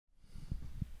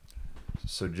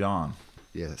So, John,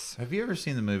 Yes. have you ever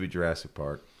seen the movie Jurassic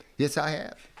Park? Yes, I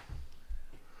have.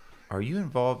 Are you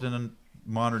involved in a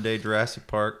modern day Jurassic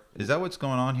Park? Is that what's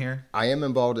going on here? I am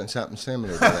involved in something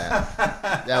similar to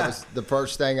that. That was the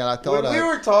first thing that I thought When of. we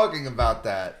were talking about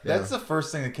that, Yeah. that's the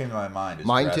first thing that came to my mind. Is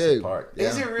Mine Jurassic too. Park. Yeah.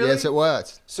 Is it really? Yes, it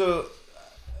was. So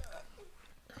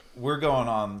we're going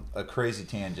on a crazy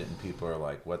tangent, and people are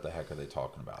like, "What the heck are they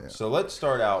talking about?" Yeah. So let's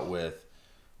start out with,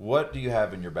 what do you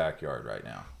have in your backyard right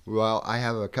now? Well, I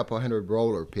have a couple hundred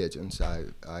roller pigeons.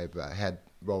 I've had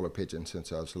roller pigeons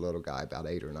since I was a little guy, about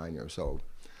 8 or 9 years old.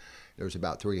 There's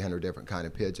about 300 different kind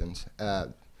of pigeons.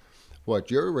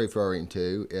 What you're referring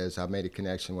to is I made a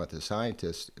connection with a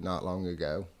scientist not long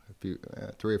ago, 3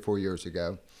 or 4 years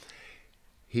ago.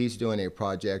 He's doing a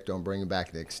project on bringing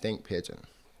back an extinct pigeon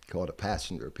called a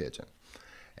passenger pigeon.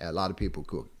 A lot of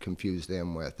people confuse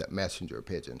them with messenger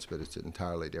pigeons, but it's an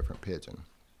entirely different pigeon.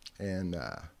 And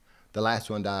the last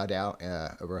one died out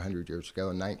over 100 years ago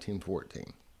in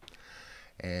 1914.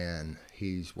 And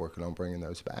he's working on bringing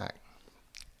those back.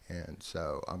 And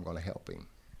so I'm going to help him.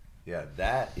 Yeah,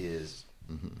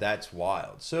 that's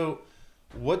wild. So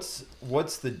what's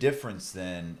the difference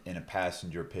then in a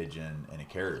passenger pigeon and a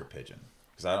carrier pigeon?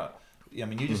 Because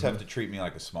you just have to treat me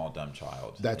like a small dumb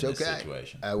child. That's in okay. This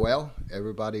situation. Well,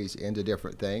 everybody's into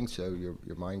different things, so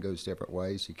your mind goes different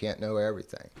ways. You can't know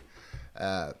everything.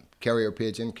 Carrier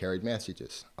pigeon carried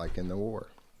messages, like in the war.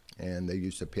 And they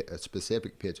used a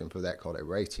specific pigeon for that called a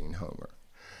racing homer.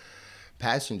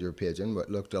 Passenger pigeon,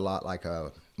 what looked a lot like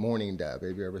a mourning dove.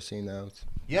 Have you ever seen those?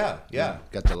 Yeah.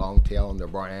 Got the long tail and they're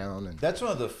brown. And That's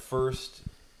one of the first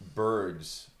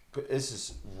birds. This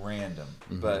is random,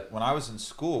 but when I was in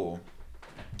school,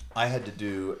 I had to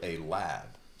do a lab,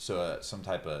 so some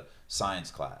type of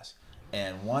science class,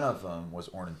 and one of them was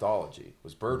ornithology,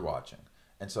 was bird watching.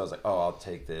 And so I was like, oh, I'll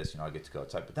take this, I'll get to go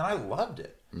outside. But then I loved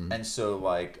it. And so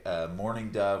like mourning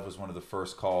dove was one of the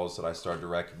first calls that I started to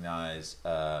recognize.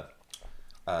 What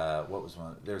was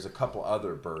one? There's a couple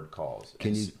other bird calls.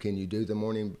 Can you do the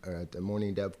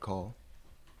morning dove call?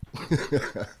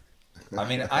 I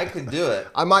mean, I can do it.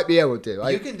 I might be able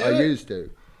to. You can do I it? used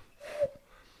to.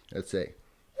 Let's see.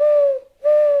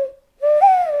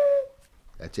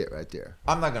 That's it right there.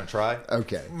 I'm not going to try.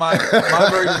 Okay. My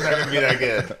version's not going to be that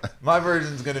good. My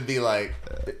version's going to be like,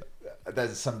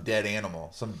 that's some dead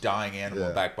animal, some dying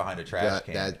animal back behind a trash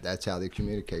can. That's how they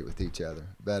communicate with each other.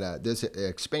 But this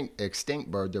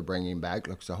extinct bird they're bringing back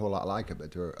looks a whole lot like it,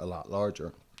 but they're a lot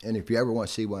larger. And if you ever want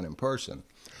to see one in person,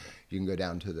 you can go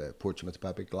down to the Portsmouth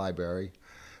Public Library.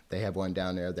 They have one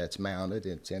down there that's mounted.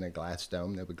 It's in a glass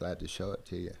dome. They'll be glad to show it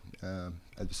to you.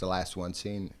 It was the last one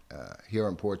seen here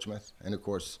in Portsmouth. And, of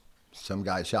course, some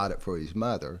guy shot it for his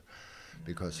mother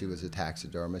because she was a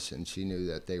taxidermist, and she knew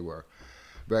that they were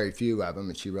very few of them,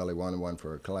 and she really wanted one for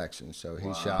her collection. So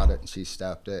he shot it, and she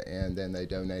stuffed it, and then they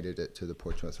donated it to the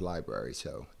Portsmouth Library.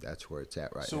 So that's where it's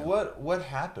at right now. So what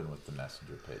happened with the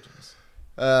messenger pigeons?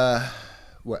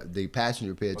 The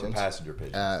passenger pigeons? Or the passenger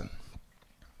pigeons.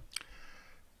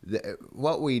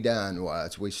 What we done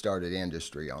was we started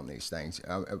industry on these things.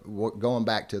 Going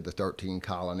back to the 13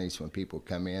 colonies, when people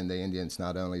come in, the Indians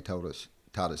not only taught us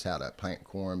how to plant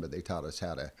corn, but they taught us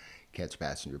how to catch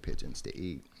passenger pigeons to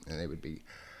eat. And they would be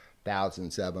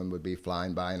thousands of them would be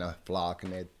flying by in a flock,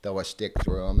 and they'd throw a stick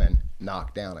through them and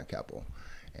knock down a couple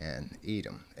and eat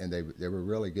them. And they were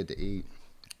really good to eat.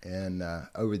 And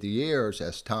over the years,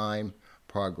 as time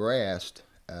progressed,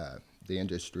 the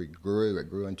industry grew. It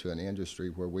grew into an industry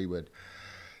where we would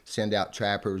send out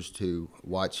trappers to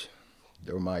watch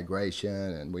their migration,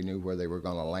 and we knew where they were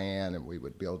going to land, and we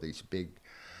would build these big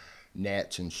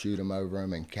nets and shoot them over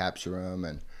them and capture them,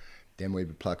 and then we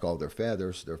would pluck all their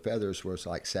feathers. Their feathers were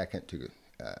like second to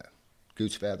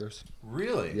goose feathers.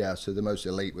 Really? Yeah, so the most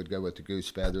elite would go with the goose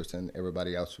feathers, and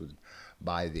everybody else would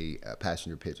buy the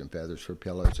passenger pigeon feathers for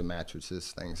pillows and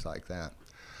mattresses, things like that.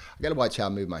 I got to watch how I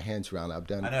move my hands around.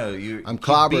 I know I'm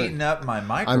keep beating up my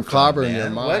microphone. I'm clobbering man. your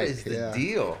mic. What is the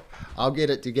deal? I'll get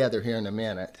it together here in a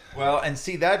minute. Well, and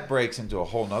see, that breaks into a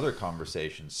whole nother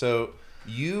conversation. So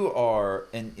you are,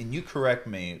 and you correct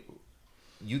me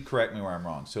where I'm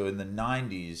wrong. So in the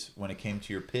 90s, when it came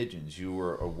to your pigeons, you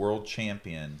were a world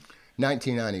champion.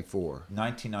 1994.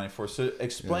 1994. So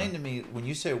explain to me, when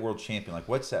you say a world champion, like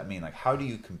what's that mean? Like how do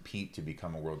you compete to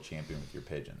become a world champion with your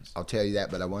pigeons? I'll tell you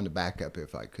that, but I wanted to back up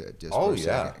if I could just for a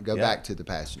second. Go back to the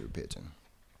passenger pigeon.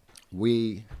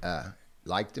 We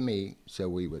liked the meat, so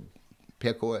we would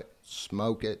pickle it,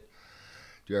 smoke it,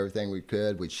 do everything we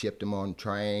could. We shipped them on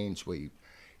trains.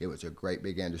 It was a great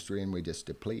big industry, and we just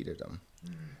depleted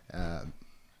them.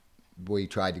 we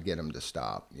tried to get them to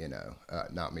stop, you know,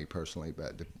 not me personally,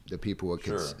 but the people who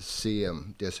could Sure. see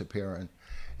them disappearing.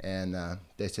 And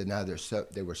they said, no,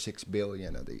 there were 6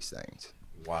 billion of these things.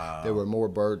 Wow. There were more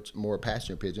birds, more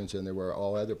passenger pigeons than there were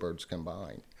all other birds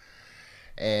combined.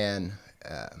 And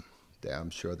I'm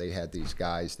sure they had these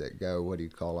guys that go, what do you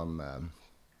call them,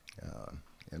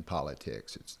 in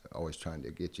politics? It's always trying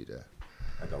to get you to...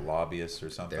 Like a lobbyist or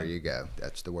something? There you go.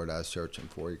 That's the word I was searching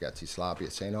for. You got these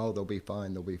lobbyists saying, oh, they'll be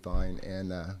fine, they'll be fine.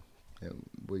 And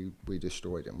we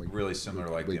destroyed them. Really similar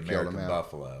like we the killed American them out.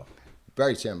 buffalo.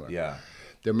 Very similar. Yeah.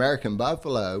 The American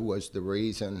buffalo was the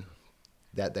reason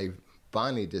that they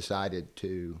finally decided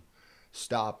to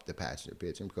stop the passenger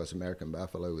pigeon, because American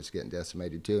buffalo was getting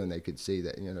decimated too, and they could see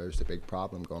that, you know, there's a big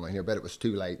problem going on here. But it was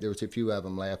too late. There was a few of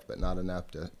them left, but not enough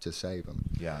to save them.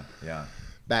 Yeah, yeah.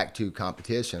 Back to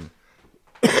competition,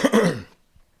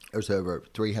 there's over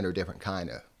 300 different kind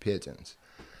of pigeons,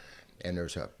 and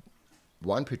there's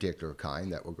one particular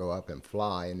kind that will go up and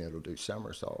fly, and it'll do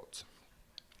somersaults,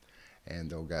 and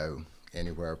they'll go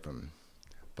anywhere from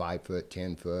 5 foot,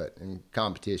 10 foot. In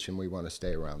competition, we want to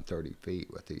stay around 30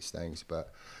 feet with these things,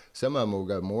 but some of them will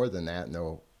go more than that, and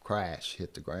they'll crash,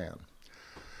 hit the ground.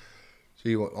 So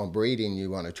on breeding,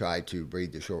 you want to try to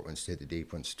breed the short ones to the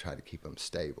deep ones to try to keep them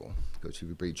stable, because if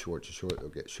you breed short to short, they'll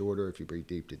get shorter. If you breed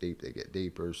deep to deep, they get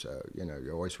deeper. So, you know,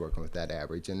 you're always working with that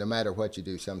average, and no matter what you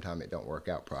do, sometimes it don't work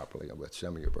out properly with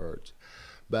some of your birds.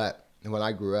 But when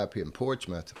I grew up in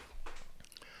Portsmouth,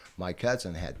 my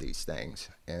cousin had these things,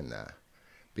 and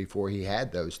before he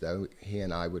had those, though, he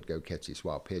and I would go catch these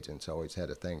wild pigeons. Always had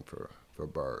a thing for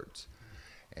birds,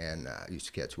 and I used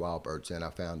to catch wild birds. And I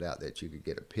found out that you could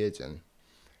get a pigeon,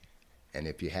 and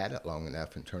if you had it long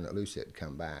enough and turn it loose, it'd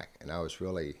come back. And I was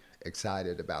really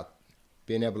excited about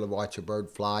being able to watch a bird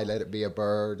fly, let it be a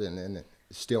bird, and then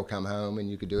still come home, and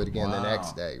you could do it again the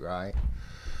next day, right?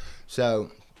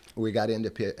 So we got into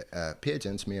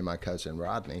pigeons, me and my cousin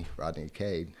Rodney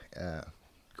Cade,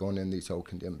 going in these old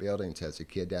condemned buildings as a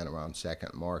kid down around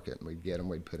Second Market. And we'd get them,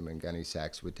 we'd put them in gunny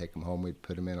sacks, we'd take them home, we'd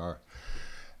put them in our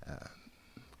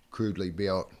crudely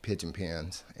built pigeon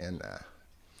pens, and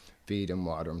feed them,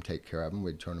 water them, take care of them.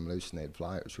 We'd turn them loose and they'd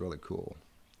fly. It was really cool.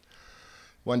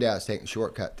 One day I was taking a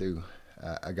shortcut through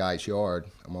a guy's yard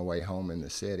on my way home in the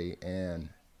city, and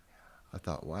I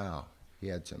thought, wow, he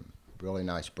had some really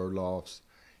nice bird lofts.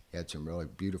 He had some really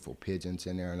beautiful pigeons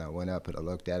in there, and I went up and I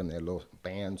looked at them. They had little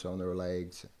bands on their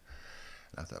legs.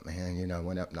 And I thought, man, you know, I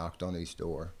went up, knocked on his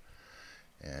door,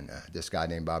 and this guy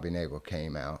named Bobby Nagel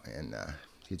came out, and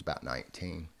he's about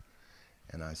 19.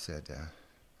 And I said,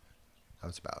 I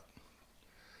was about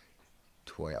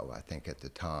 12, I think, at the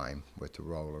time with the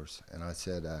rollers. And I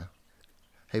said,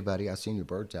 hey, buddy, I seen your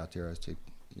birds out there. I said,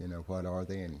 you know, what are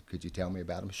they, and could you tell me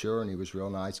about them? Sure. And he was real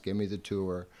nice, gave me the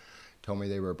tour. Told me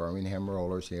they were Birmingham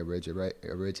rollers. They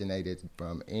originated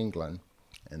from England,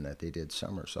 and that they did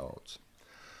somersaults.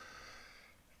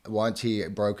 Once he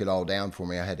broke it all down for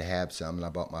me, I had to have some, and I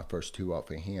bought my first 2 off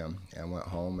of him, and went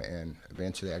home, and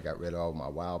eventually I got rid of all my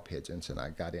wild pigeons, and I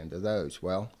got into those.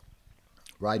 Well,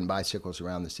 riding bicycles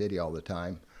around the city all the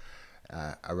time,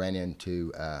 I ran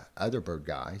into other bird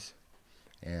guys,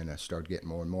 and I started getting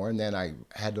more and more. And then I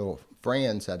had little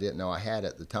friends I didn't know I had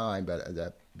at the time, but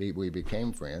we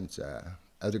became friends,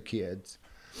 other kids.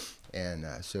 And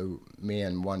so me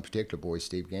and one particular boy,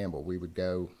 Steve Gamble, we would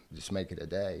go, just make it a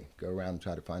day, go around and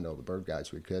try to find all the bird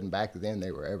guys we could. And back then,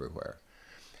 they were everywhere.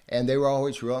 And they were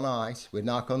always real nice. We'd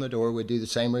knock on the door. We'd do the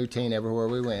same routine everywhere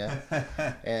we went.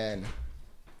 And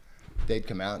they'd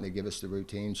come out and they'd give us the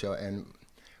routine show. And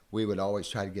we would always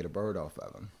try to get a bird off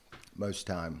of them. Most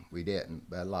time we didn't,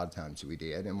 but a lot of times we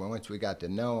did. And once we got to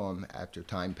know them, after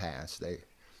time passed,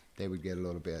 they would get a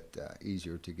little bit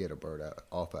easier to get a bird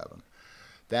off of them.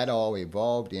 That all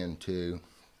evolved into,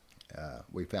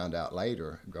 we found out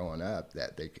later, growing up,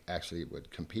 that they actually would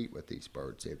compete with these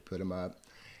birds. They'd put them up.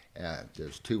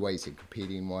 There's 2 ways of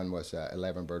competing. One was a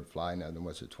 11-bird fly, another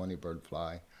was a 20-bird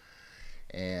fly.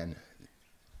 And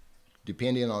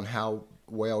depending on how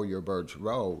well your birds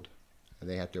rolled,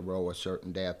 they have to roll a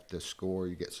certain depth to score.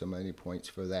 You get so many points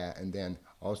for that. And then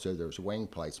also there's wing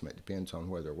placement. Depends on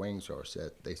where their wings are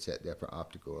set. They set different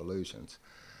optical illusions.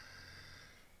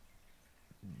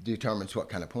 Determines what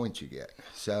kind of points you get.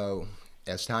 So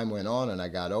as time went on and I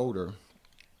got older,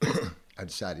 I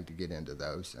decided to get into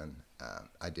those. And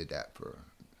I did that for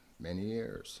many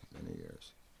years.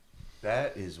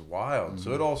 That is wild. Mm-hmm.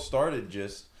 So it all started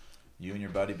just you and your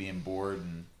buddy being bored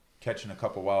and catching a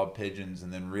couple wild pigeons,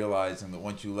 and then realizing that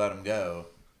once you let them go,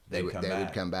 They would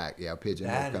come back. Yeah, pigeon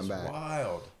would come back. That is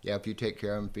wild. Yeah, if you take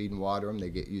care of them, feed and water them, they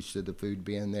get used to the food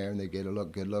being there, and they get a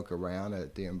good look around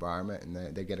at the environment,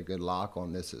 and they get a good lock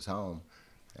on this is home.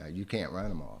 You can't run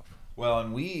them off. Well,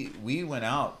 and we went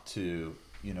out to,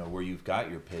 you know, where you've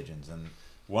got your pigeons, and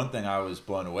one thing I was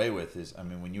blown away with is, I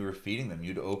mean, when you were feeding them,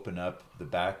 you'd open up the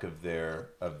back of their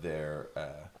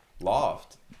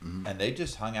loft, and they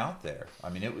just hung out there. I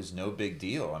mean, it was no big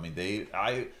deal. I mean,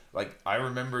 I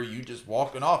remember you just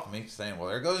walking off of me saying, well,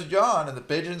 there goes John, and the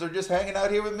pigeons are just hanging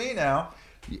out here with me now.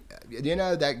 You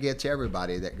know, that gets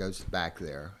everybody that goes back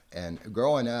there. And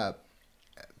growing up,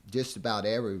 just about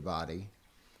everybody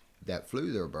that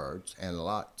flew their birds, and a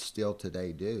lot still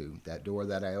today do, that door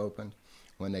that I opened,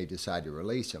 when they decide to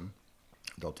release them,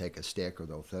 they'll take a stick or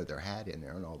they'll throw their hat in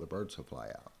there and all the birds will fly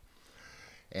out.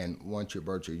 And once your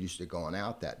birds are used to going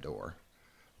out that door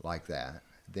like that,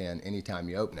 then anytime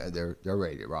you open it, they're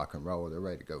ready to rock and roll. They're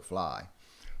ready to go fly.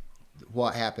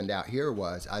 What happened out here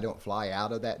was I don't fly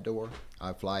out of that door.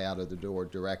 I fly out of the door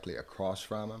directly across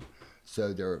from them.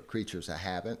 So they're creatures of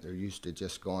habit. They're used to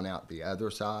just going out the other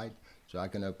side. So I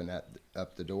can open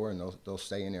up the door and they'll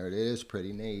stay in there. It is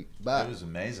pretty neat. But it was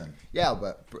amazing. Yeah,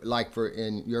 but like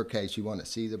in your case, you want to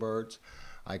see the birds.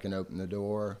 I can open the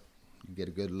door, get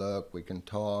a good look. We can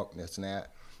talk, this and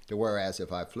that. Whereas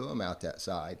if I flew them out that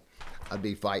side, I'd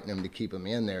be fighting them to keep them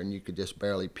in there, and you could just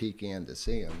barely peek in to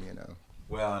see them, you know.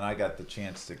 Well, and I got the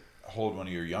chance to hold one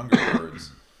of your younger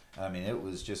birds. I mean, it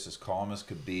was just as calm as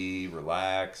could be,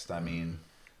 relaxed. I mean,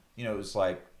 you know, it was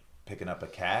like picking up a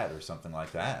cat or something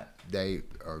like that. They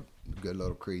are good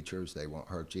little creatures. They won't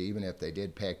hurt you. Even if they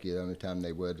did peck you, the only time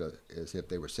they would is if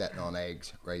they were sitting on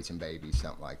eggs, raising babies,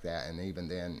 something like that. And even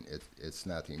then, it's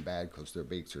nothing bad because their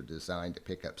beaks are designed to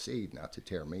pick up seed, not to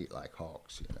tear meat like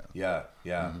hawks, you know. Yeah,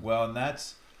 yeah. Mm-hmm. Well, and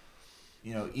that's,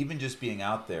 you know, even just being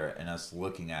out there and us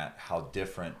looking at how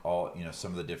different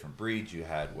some of the different breeds you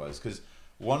had was, because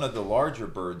one of the larger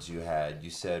birds you had, you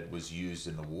said, was used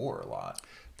in the war a lot.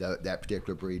 That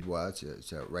particular breed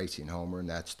it's a racing homer, and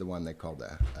that's the one they call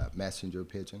the messenger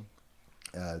pigeon.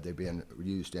 They've been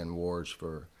used in wars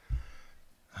for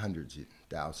hundreds of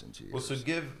thousands of years. Well, so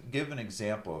give an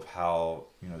example of how,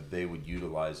 you know, they would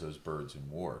utilize those birds in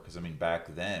war, because I mean,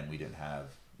 back then we didn't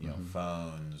have, you know,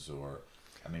 phones or,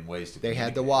 I mean, ways to. They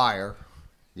had the wire,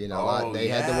 you know. They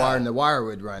had the wire, and the wire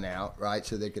would run out, right?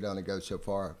 So they could only go so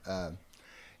far.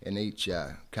 In each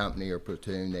company or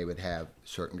platoon, they would have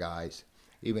certain guys,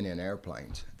 even in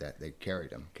airplanes, that they carried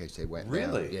them in case they went down.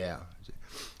 Really? Yeah.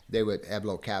 They would have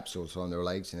little capsules on their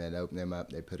legs, and they'd open them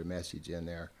up, they'd put a message in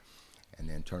there, and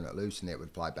then turn it loose, and it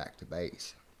would fly back to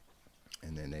base.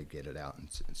 And then they'd get it out and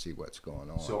see what's going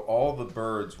on. So all the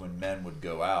birds, when men would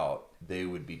go out, they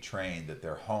would be trained that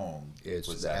their home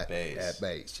was at base. At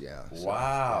base, yeah.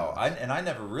 Wow. So, yeah. I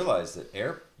never realized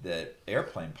that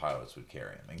airplane pilots would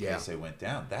carry them in case they went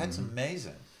down. That's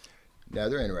amazing.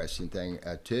 Another interesting thing,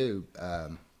 too,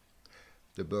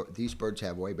 these birds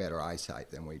have way better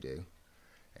eyesight than we do.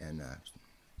 And a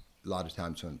lot of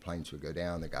times when planes would go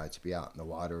down, the guys would be out in the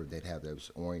water. They'd have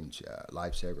those orange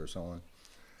lifesavers on.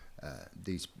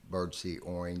 These birds see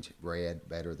orange, red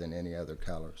better than any other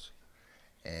colors.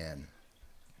 And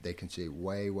they can see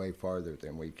way, way farther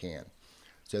than we can.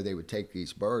 So they would take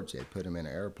these birds, they'd put them in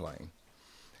an airplane.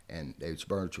 And those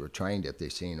birds were trained, if they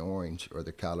seen orange or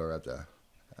the color of the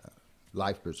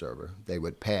life preserver, they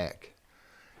would peck.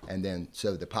 And then,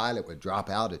 so the pilot would drop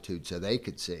altitude so they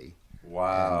could see.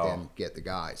 Wow. And then get the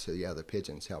guys. So yeah, the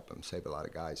pigeons help them save a lot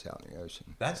of guys out in the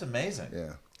ocean. That's amazing.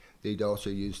 Yeah. They'd also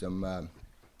use them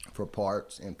for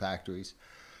parts in factories.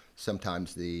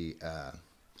 Sometimes the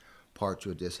parts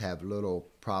would just have little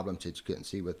problems that you couldn't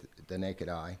see with the naked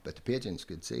eye, but the pigeons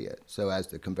could see it. So as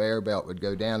the conveyor belt would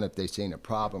go down, if they seen a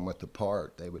problem with the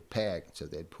part, they would peg, so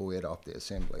they'd pull it off the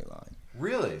assembly line.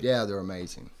 Really? Yeah, they're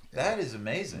amazing. That is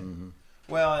amazing.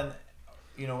 Well, and,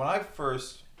 you know, when I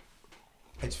first,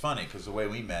 it's funny because the way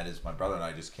we met is my brother and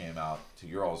I just came out to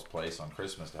your all's place on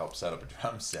Christmas to help set up a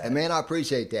drum set. And man, I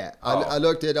appreciate that. I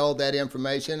looked at all that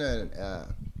information and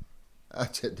I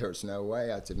said, there's no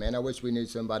way. I said, man, I wish we knew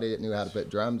somebody that knew how to put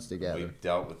drums together. We've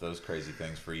dealt with those crazy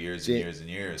things for years and years and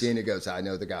years. Gina goes, I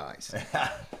know the guys.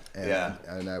 And, yeah.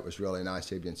 And that was really nice,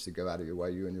 Pigeons, to go out of your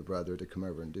way, you and your brother, to come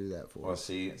over and do that for us. Well,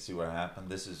 see what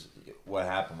happened? What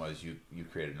happened was you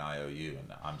created an IOU,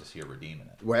 and I'm just here redeeming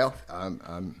it. Well,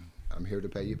 I'm here to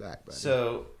pay you back, buddy.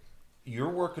 So you're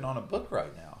working on a book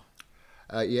right now.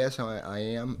 Yes, I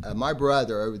am. My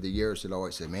brother, over the years, had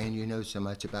always said, man, you know so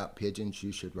much about pigeons,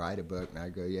 you should write a book. And I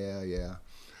go, yeah.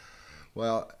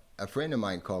 Well, a friend of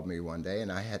mine called me one day,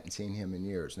 and I hadn't seen him in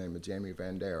years. His name was Jamie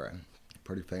Vandera.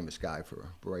 pretty famous guy for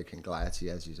breaking glass. He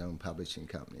has his own publishing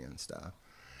company and stuff.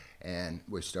 And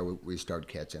we started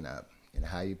catching up. You know,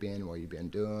 how you been? What you been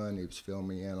doing? He was filling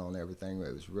me in on everything.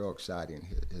 It was real exciting.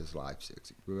 His life's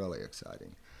really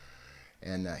exciting.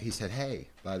 And he said, "Hey,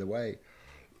 by the way,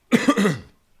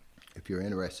 if you're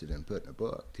interested in putting a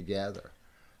book together,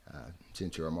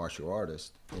 since you're a martial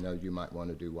artist, you know, you might want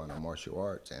to do one on martial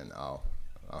arts, and I'll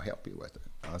help you with it."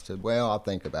 I said, "Well, I'll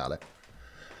think about it."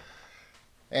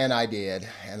 And I did.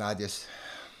 And I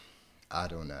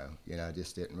don't know. You know, I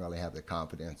just didn't really have the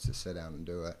confidence to sit down and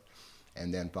do it.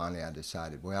 And then finally I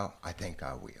decided, well, I think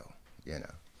I will, you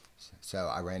know. So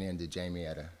I ran into Jamie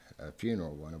at a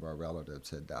funeral. One of our relatives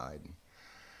had died.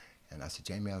 And I said,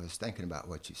 "Jamie, I was thinking about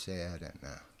what you said, and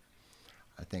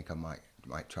I think I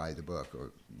might try the book.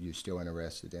 Or you still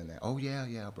interested in that?" "Oh,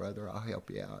 yeah, brother, I'll help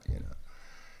you out, you know."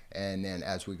 And then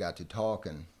as we got to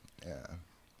talking,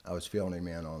 I was filling him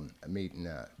in on meeting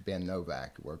Ben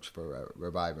Novak, who works for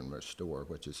Revive and Restore,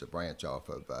 which is a branch off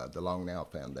of the Long Now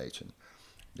Foundation.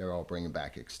 They're all bringing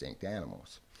back extinct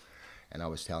animals. And I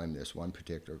was telling him this one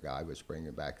particular guy was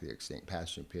bringing back the extinct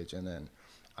passenger pigeon, and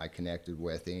I connected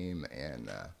with him, and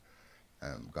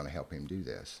I'm going to help him do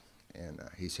this. And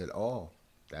he said, "Oh,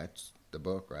 that's the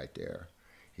book right there."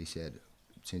 He said,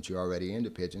 "Since you're already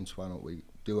into pigeons, why don't we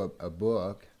do a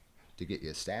book to get you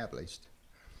established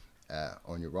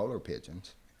on your roller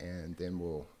pigeons, and then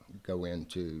we'll go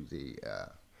into the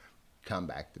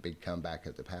comeback, the big comeback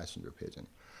of the passenger pigeon."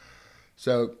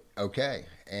 So, okay,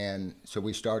 and so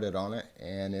we started on it,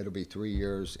 and it'll be 3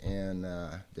 years in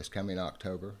this coming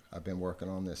October. I've been working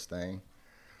on this thing,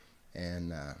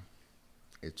 and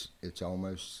it's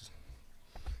almost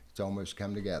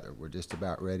come together. We're just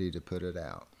about ready to put it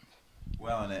out.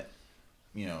 Well, and it,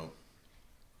 you know,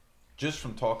 just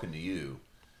from talking to you,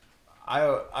 I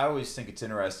always think it's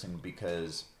interesting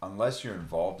because unless you're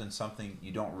involved in something,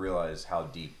 you don't realize how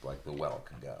deep like the well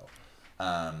can go.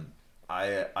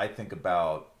 I think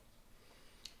about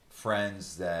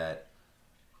friends that,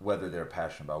 whether they're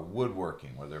passionate about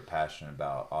woodworking, whether they're passionate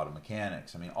about auto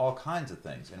mechanics, I mean, all kinds of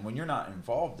things. And when you're not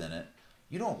involved in it,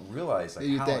 you don't realize like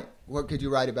how. What could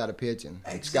you write about a pigeon?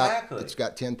 Exactly. It's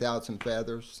got 10,000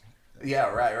 feathers. Yeah,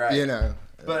 right. You know.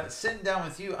 But sitting down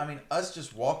with you, I mean, us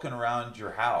just walking around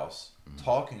your house,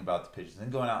 talking about the pigeons,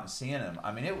 and going out and seeing them.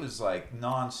 I mean, it was like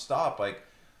nonstop. Like,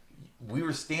 we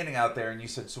were standing out there, and you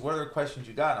said, "So what other questions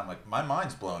you got?" And I'm like, my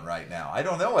mind's blown right now. I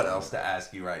don't know what else to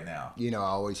ask you right now. You know, I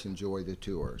always enjoy the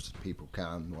tours. People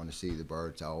come, want to see the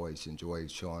birds. I always enjoy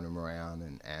showing them around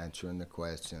and answering the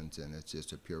questions, and it's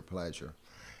just a pure pleasure.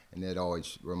 And it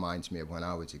always reminds me of when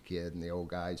I was a kid, and the old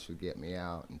guys would get me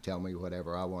out and tell me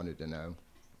whatever I wanted to know.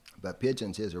 But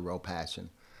pigeons is a real passion.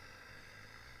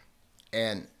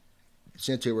 And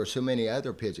since there were so many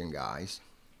other pigeon guys,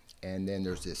 and then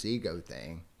there's this ego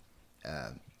thing,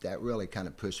 that really kind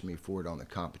of pushed me forward on the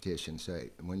competition. So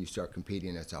when you start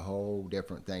competing, it's a whole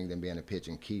different thing than being a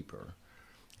pigeon keeper.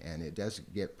 And it does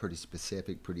get pretty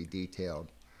specific, pretty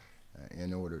detailed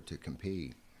in order to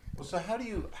compete. Well, so how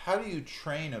do you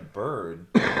train a bird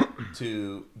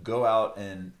to go out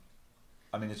and,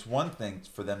 I mean, it's one thing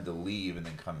for them to leave and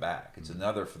then come back. It's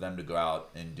another for them to go out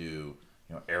and do,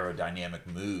 you know, aerodynamic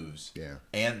moves,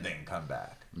 and then come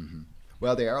back. Mm-hmm.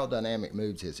 Well, the aerodynamic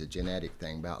moves is a genetic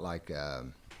thing, about like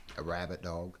a rabbit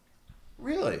dog.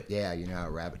 Really? Yeah, you know how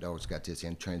a rabbit dog's got this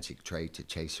intrinsic trait to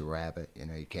chase a rabbit. You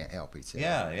know, you can't help it.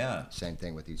 Yeah. Same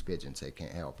thing with these pigeons; they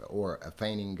can't help it. Or a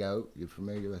fainting goat. You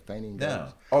familiar with fainting No.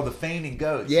 goats? Oh, the fainting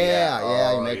goats.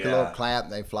 Yeah. You make a little clap,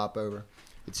 and they flop over.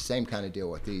 It's the same kind of deal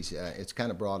with these. It's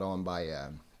kind of brought on by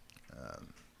an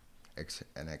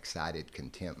excited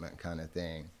contentment kind of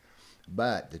thing.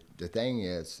 But the thing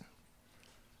is,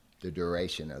 the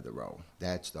duration of the roll.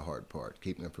 That's the hard part,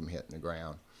 keeping them from hitting the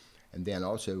ground. And then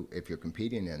also, if you're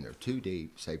competing and they're too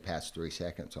deep, say past 3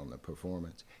 seconds on the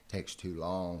performance, it takes too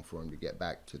long for them to get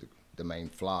back to the main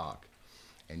flock,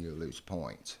 and you lose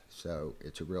points. So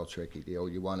it's a real tricky deal.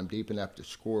 You want them deep enough to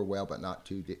score well, but not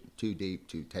too deep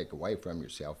to take away from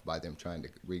yourself by them trying to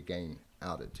regain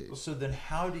altitude. So then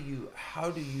how do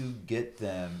you get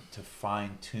them to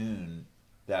fine tune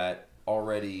that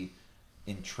already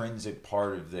intrinsic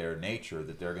part of their nature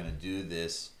that they're going to do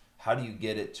this? How do you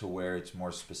get it to where it's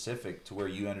more specific to where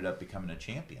you ended up becoming a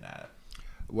champion at it?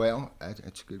 Well, that's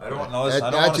a good question. I don't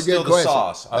want to steal the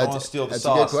sauce. I don't want to steal the sauce.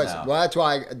 That's a good question. Now. Well, that's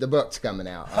why the book's coming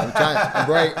out.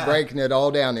 I'm breaking it all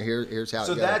down, and here's how it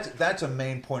goes. So that's a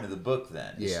main point of the book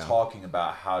then, is talking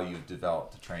about how you've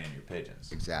developed the training your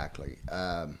pigeons. Exactly.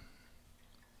 I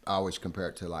always compare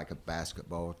it to like a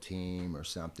basketball team or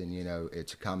something. You know,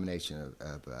 it's a combination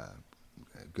of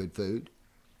good food,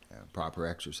 proper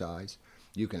exercise,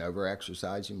 You can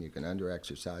over-exercise them, you can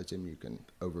under-exercise them, you can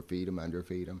overfeed them,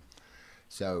 underfeed them.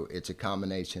 So it's a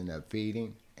combination of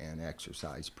feeding and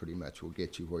exercise pretty much will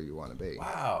get you where you want to be.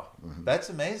 Wow, that's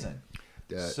amazing.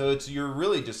 So you're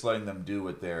really just letting them do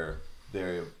what they're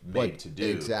made to do.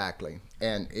 Exactly.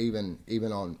 And even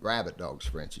on rabbit dogs,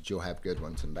 for instance, you'll have good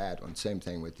ones and bad ones. Same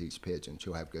thing with these pigeons.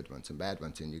 You'll have good ones and bad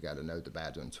ones, and you got to know the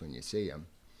bad ones when you see them.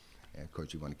 And of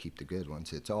course, you want to keep the good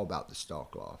ones. It's all about the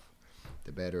stock loft.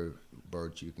 The better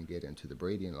birds you can get into the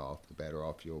breeding loft, the better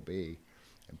off you'll be.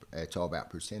 It's all about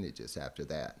percentages after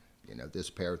that. You know, this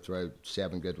pair throwed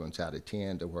 7 good ones out of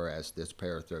 10, to whereas this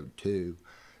pair throwed 2.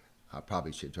 I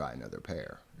probably should try another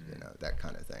pair, you know, that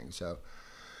kind of thing. So,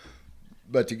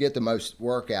 but to get the most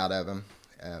work out of them,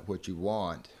 what you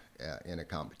want in a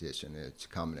competition, it's a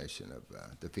combination of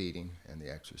the feeding and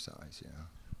the exercise, yeah.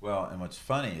 Well, and what's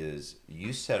funny is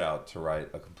you set out to write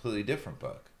a completely different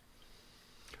book.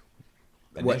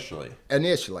 Initially.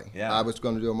 Initially. Yeah. I was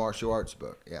going to do a martial arts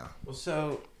book, yeah. Well,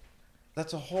 so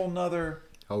that's a whole nother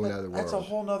world. That's a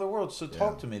whole nother world. So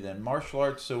talk to me then. Martial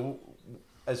arts, so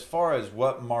as far as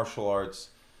what martial arts,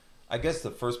 I guess the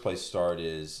first place start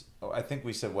is, I think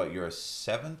we said, what, you're a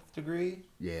 7th degree?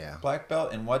 Yeah. Black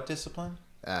belt in what discipline?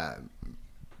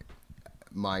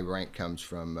 My rank comes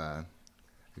from a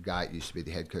guy that used to be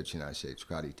the head coach of the United States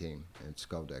karate team. It's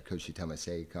called Coach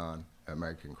Seikan,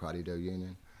 American Karate Do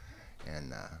Union.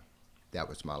 And that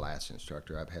was my last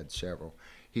instructor. I've had several.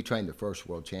 He trained the first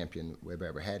world champion we've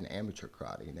ever had in amateur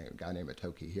karate, a guy named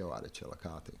Toki Hill out of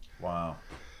Chillicothe. Wow.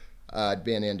 I'd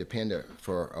been independent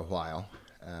for a while.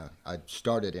 I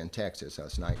started in Texas. I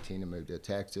was 19 and moved to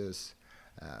Texas.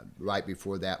 Right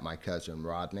before that, my cousin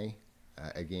Rodney,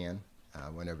 again,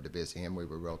 went over to visit him. We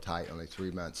were real tight, only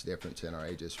 3 months difference in our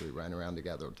ages. We ran around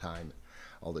together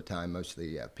all the time,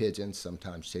 mostly pigeons,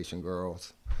 sometimes chasing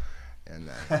girls.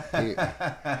 And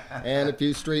and a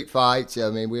few street fights. I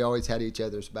mean, we always had each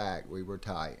other's back. We were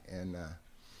tight. And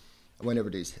I went over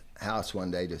to his house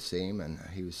one day to see him, and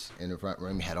he was in the front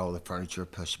room. He had all the furniture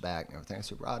pushed back and everything. I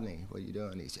said, Rodney, what are you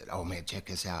doing? He said, oh, man, check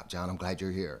this out, John. I'm glad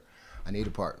you're here. I need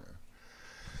a partner.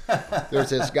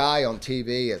 There's this guy on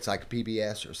TV. It's like a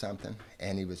PBS or something,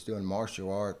 and he was doing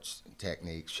martial arts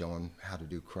techniques, showing how to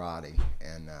do karate,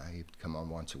 and he'd come on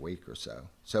once a week or so.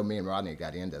 So me and Rodney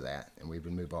got into that, and we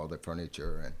would move all the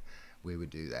furniture, and we would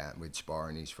do that. We'd spar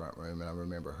in his front room, and I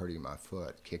remember hurting my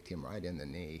foot, kicked him right in the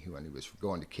knee when he was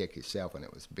going to kick himself, and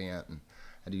it was bent, and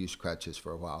I had to use crutches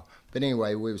for a while. But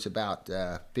anyway, we was about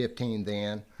 15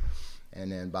 then,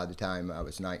 and then by the time I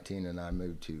was 19 and I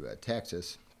moved to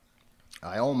Texas,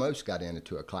 I almost got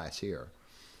into a class here,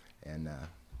 and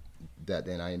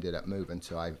then I ended up moving.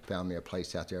 So I found me a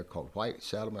place out there called White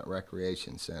Settlement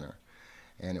Recreation Center,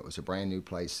 and it was a brand new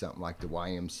place, something like the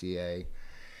YMCA.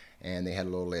 And they had a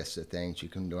little list of things you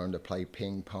can learn to play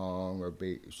ping pong or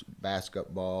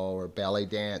basketball or belly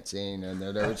dancing, and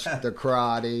there was the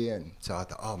karate. And so I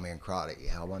thought, oh man, karate,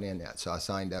 yeah, I want in that. So I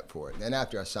signed up for it. And then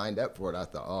after I signed up for it, I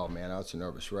thought, oh man, I was a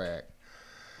nervous wreck.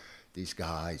 These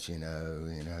guys, you know,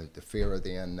 the fear of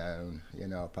the unknown,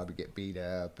 I'll probably get beat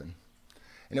up. And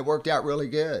it worked out really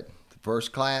good. The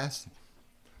first class,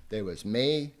 there was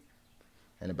me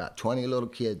and about 20 little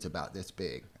kids about this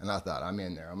big. And I thought, I'm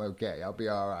in there. I'm okay. I'll be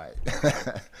all right.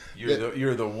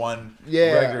 You're the one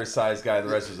regular sized guy. The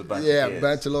rest was a bunch of kids. Yeah, a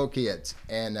bunch of little kids.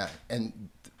 And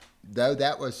though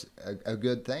that was a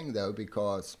good thing, though,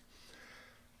 because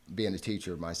being a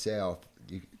teacher myself,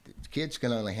 kids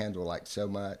can only handle like so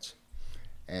much.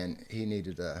 And he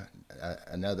needed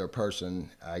another person,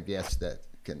 I guess, that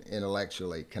can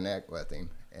intellectually connect with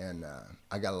him. And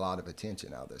I got a lot of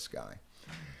attention out of this guy.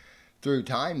 Through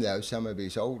time, though, some of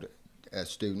his old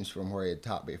students from where he had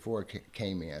taught before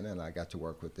came in, and I got to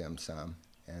work with them some.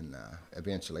 And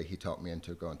eventually he talked me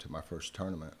into going to my first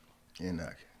tournament in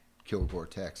Kilgore,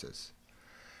 Texas,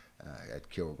 at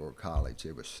Kilgore College.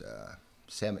 It was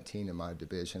 17 in my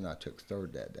division. I took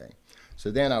third that day.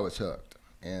 So then I was hooked.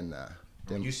 And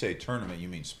when you say tournament, you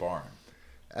mean sparring?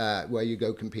 Well, you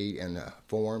go compete in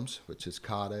forms, which is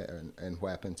kata and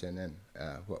weapons, and then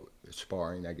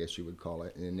sparring, I guess you would call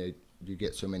it. And you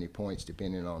get so many points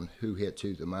depending on who hits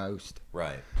who the most.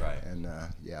 Right. And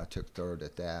I took third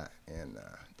at that, and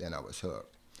then I was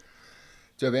hooked.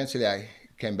 So eventually I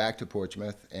came back to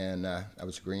Portsmouth, and I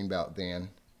was a green belt then,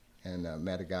 and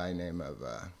met a guy named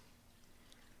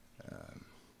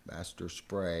Master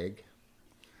Sprague,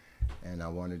 and I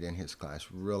wanted in his class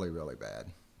really, really bad.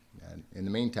 And in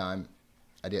the meantime,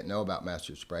 I didn't know about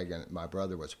Master Sprague, and my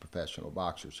brother was a professional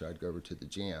boxer, so I'd go over to the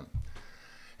gym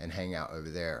and hang out over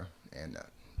there and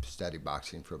study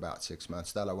boxing for about 6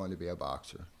 months. Thought I wanted to be a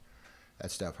boxer.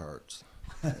 That stuff hurts.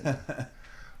 And,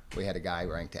 we had a guy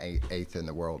ranked eighth in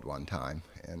the world one time,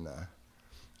 and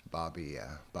Bobby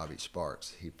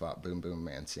Sparks. He fought Boom Boom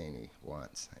Mancini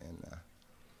once, and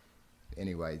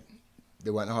anyway,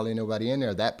 there wasn't hardly nobody in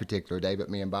there that particular day but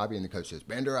me and Bobby, and the coach says,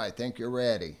 "Bender, I think you're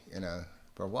ready."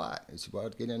 For what? He said, "Well,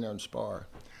 get in there and spar."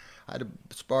 I had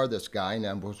to spar this guy, and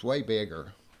I was way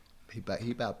bigger. He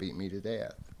about beat me to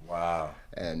death. Wow.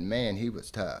 And man, he was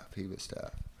tough. He was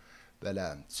tough. But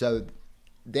so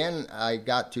then I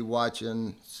got to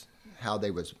watching how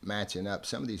they was matching up.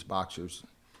 Some of these boxers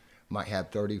might have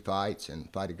 30 fights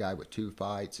and fight a guy with 2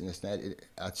 fights, and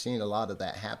I'd seen a lot of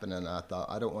that happen, and I thought,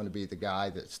 I don't want to be the guy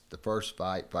that's the first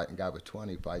fight fighting a guy with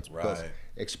 20 fights, because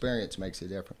experience makes a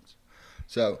difference.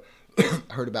 So I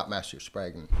heard about Master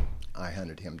Sprague, and I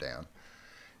hunted him down.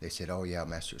 They said, "Oh yeah,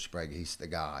 Master Sprague, he's the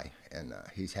guy, and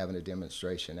he's having a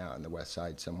demonstration out in the West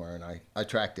Side somewhere." And I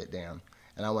tracked it down,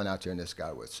 and I went out there, and this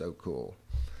guy was so cool.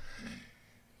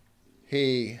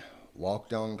 He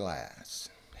walked on glass.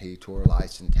 He tore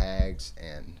license tags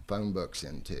and phone books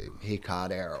in two. He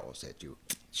caught arrows that you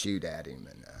shoot at him,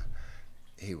 and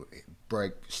he would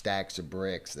break stacks of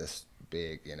bricks this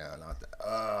big, and I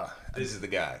thought, this is the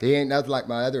guy. He ain't nothing like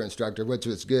my other instructor, which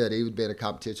was good. He had been a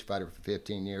competition fighter for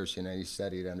 15 years. He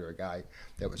studied under a guy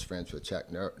that was friends with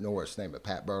Chuck Norris, named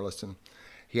Pat Burleson.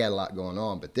 He had a lot going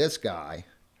on, but this guy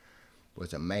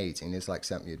was amazing. It's like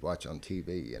something you'd watch on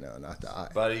TV, and I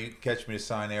thought, "Buddy, you catch me to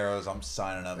sign arrows, I'm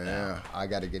signing up now." Yeah, I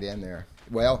got to get in there.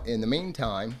 Well, in the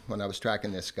meantime, when I was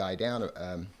tracking this guy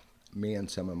down, me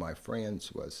and some of my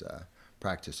friends was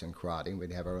practicing karate.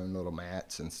 We'd have our own little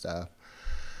mats and stuff,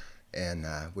 and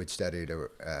we'd studied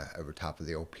over top of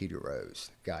the old Peter Rose.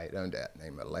 The guy that owned that,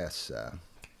 named Les,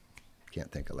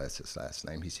 can't think of Les's last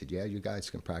name. He said, "Yeah, you guys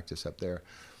can practice up there."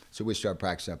 So we started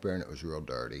practicing up there, and it was real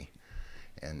dirty.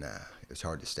 And it was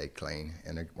hard to stay clean.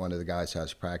 And one of the guys I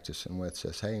was practicing with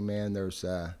says, "Hey, man, there's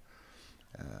a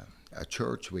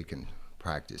church we can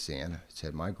practice in." He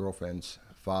said, "My girlfriend's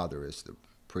father is the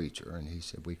preacher," and he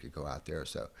said we could go out there.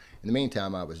 So in the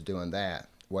meantime, I was doing that.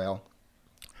 Well,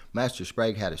 Master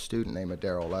Sprague had a student named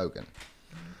Darrell Logan.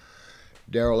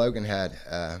 Darrell Logan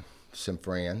had some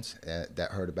friends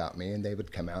that heard about me, and they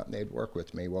would come out and they'd work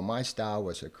with me. Well, my style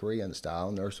was a Korean style,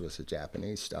 and theirs was a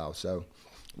Japanese style. So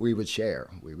we would share.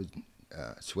 We would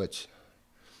switch.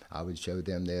 I would show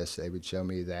them this. They would show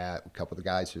me that. A couple of the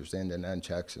guys was into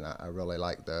nunchucks, and I really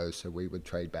liked those, so we would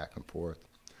trade back and forth.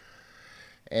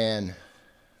 And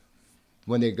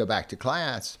when they go back to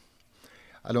class,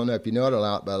 I don't know if you know it a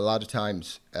lot, but a lot of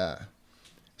times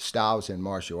styles in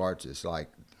martial arts is like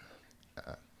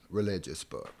religious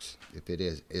books. If it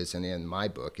isn't in my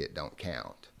book, it don't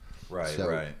count. Right, so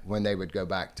right. when they would go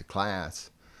back to class,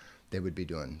 they would be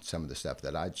doing some of the stuff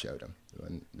that I'd showed him,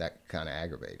 and that kind of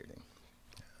aggravated him.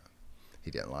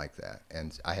 He didn't like that.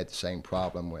 And I had the same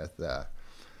problem with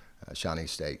Shawnee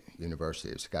State University.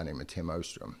 There's a guy named Tim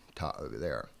Ostrom taught over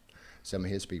there. Some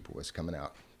of his people was coming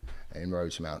out in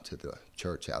Rosemount to the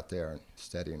church out there and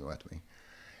studying with me.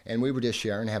 And we were just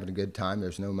sharing, having a good time.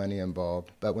 There's no money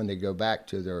involved. But when they go back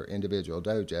to their individual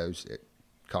dojos, it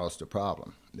caused a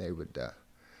problem. They would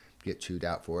get chewed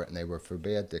out for it, and they were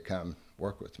forbid to come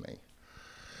work with me.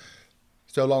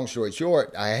 So long story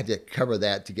short, I had to cover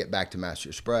that to get back to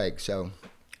Master Sprague. So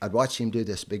I'd watch him do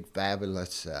this big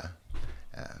fabulous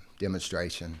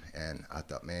demonstration, and I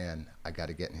thought, man, I got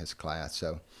to get in his class.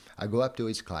 So I go up to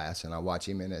his class, and I watch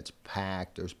him, and it's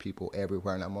packed. There's people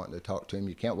everywhere, and I'm wanting to talk to him.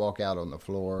 You can't walk out on the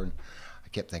floor. And I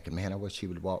kept thinking, man, I wish he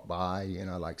would walk by. I'd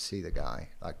like to see the guy,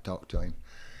 like talk to him.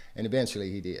 And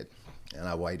eventually he did, and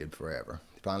I waited forever.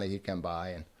 Finally he come by,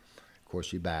 and of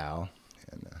course you bow.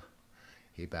 And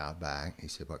he bowed back. He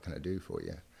said, "What can I do for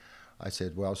you?" I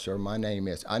said, "Well, sir, my name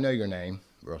is," I know your name,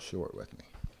 real short with me.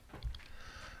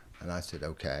 And I said,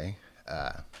 "Okay,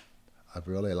 I'd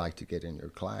really like to get in your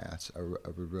class. I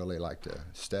would really like to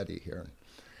study here."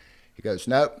 He goes,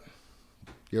 "Nope,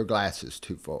 your glass is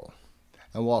too full,"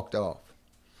 and walked off.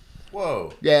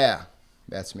 Whoa. Yeah,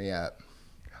 messed me up.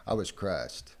 I was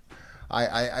crushed.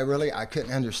 I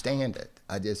couldn't understand it.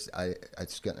 I just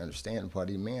couldn't understand what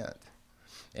he meant.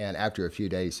 And after a few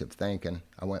days of thinking,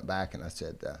 I went back and I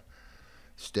said,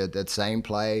 stood that same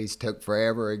place, took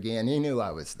forever again. He knew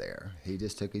I was there. He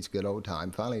just took his good old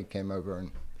time. Finally, he came over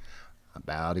and I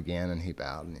bowed again, and he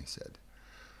bowed, and he said,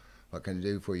 "What can I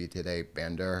do for you today,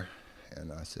 Bender?"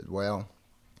 And I said, "Well,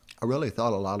 I really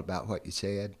thought a lot about what you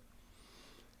said,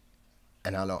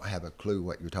 and I don't have a clue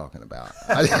what you're talking about.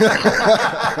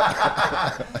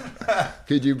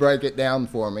 Could you break it down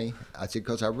for me?" I said,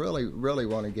 "Because I really, really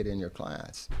want to get in your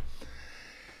class."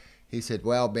 He said,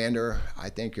 "Well, Bender, I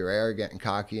think you're arrogant and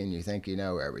cocky, and you think you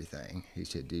know everything." He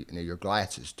said, "Your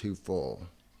glass is too full.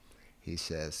 he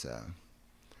says,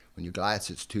 when your glass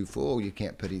is too full, you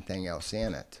can't put anything else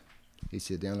in it. He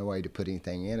said, the only way to put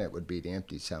anything in it would be to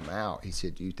empty some out. He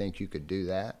said, do you think you could do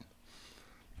that?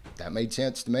 That made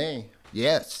sense to me.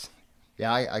 Yes.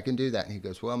 Yeah, I can do that. And he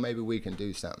goes, well, maybe we can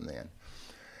do something then.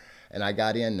 And I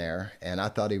got in there, and I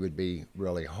thought he would be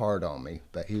really hard on me,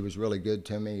 but he was really good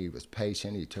to me. He was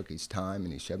patient. He took his time,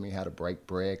 and he showed me how to break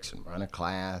bricks and run a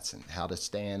class and how to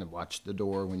stand and watch the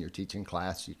door when you're teaching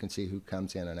class. You can see who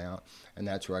comes in and out, and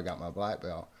that's where I got my black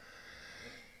belt.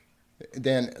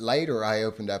 Then later, I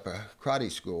opened up a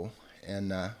karate school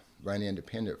and ran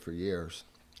independent for years.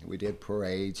 We did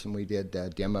parades, and we did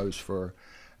demos for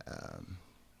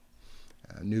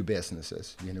new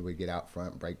businesses. You know, we get out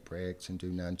front, break bricks, and do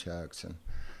nunchucks and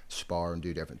spar and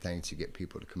do different things to get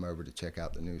people to come over to check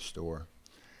out the new store.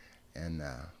 And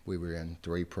we were in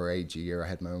 3 parades a year. I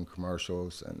had my own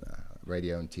commercials and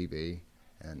radio and TV,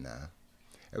 and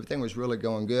everything was really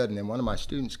going good. And then one of my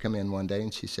students come in one day,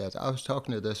 and she says, I was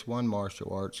talking to this one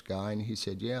martial arts guy, and he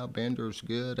said, yeah, Bender's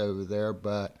good over there,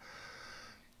 but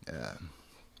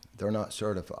they're not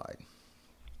certified.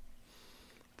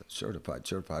 Certified,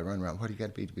 run around. What do you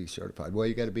got to be certified? Well,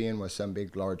 you got to be in with some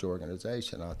big, large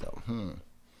organization. I thought,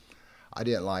 I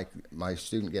didn't like my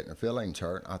student getting their feelings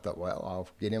hurt. I thought, well, I'll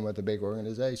get in with a big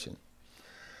organization.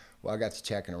 Well, I got to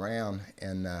checking around,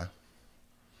 and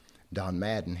Don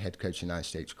Madden, head coach of the United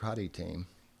States karate team,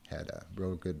 had a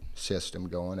real good system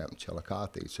going up in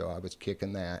Chillicothe, so I was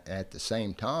kicking that. At the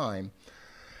same time,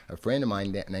 a friend of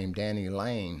mine named Danny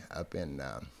Lane up in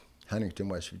Huntington,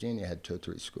 West Virginia, had 2 or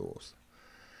 3 schools.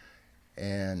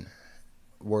 And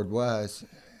word was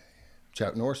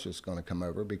Chuck Norris was going to come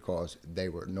over because they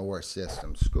were Norris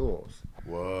system schools.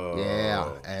 Whoa.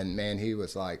 Yeah, and man, he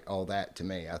was like all that to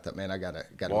me. I thought, man, I gotta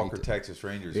Walker, meet Texas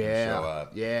Rangers can show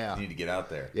up. Yeah. You need to get out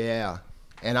there. Yeah,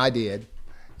 and I did.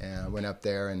 And I went up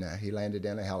there, and he landed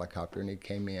in a helicopter, and he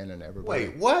came in, and everybody.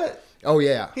 Wait, what? Oh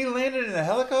yeah. He landed in a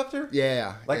helicopter?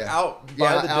 Yeah. Like yeah. out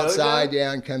by the dojo? Outside,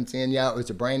 yeah, and comes in. Yeah, it was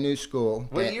a brand new school.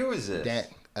 What year was this?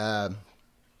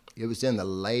 It was in the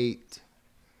late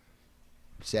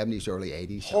 70s, early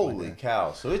 80s. Holy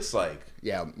cow. So it's like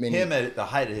him at the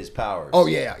height of his powers. Oh,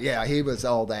 yeah. He was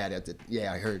all that at the,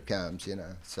 here it comes,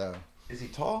 so. Is he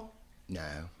tall? No.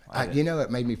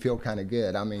 It made me feel kind of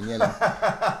good. I mean,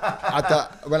 I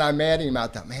thought, when I met him, I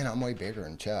thought, man, I'm way bigger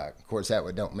than Chuck. Of course, that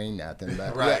don't mean nothing.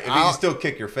 But right. Yeah, you still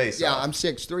kick your face off. Yeah, I'm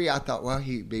 6'3". I thought, well,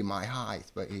 he'd be my height,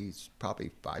 but he's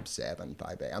probably 5'7",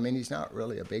 5'8". I mean, he's not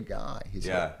really a big guy.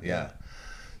 Yeah.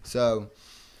 So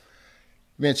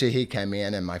eventually he came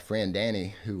in, and my friend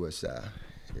Danny, who was the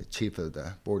chief of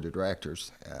the board of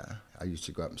directors, I used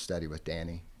to go up and study with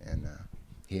Danny, and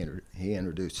he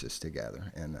introduced us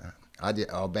together. And I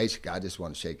just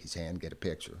wanted to shake his hand, get a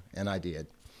picture, and I did.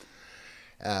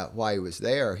 While he was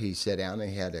there, he sat down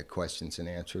and he had questions and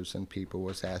answers, and people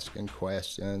was asking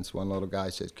questions. One little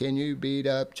guy says, "Can you beat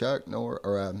up Chuck Norris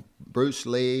or Bruce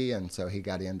Lee?" And so he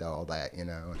got into all that, And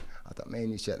I thought,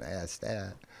 man, you shouldn't have asked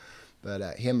that.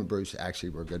 But him and Bruce actually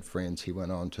were good friends. He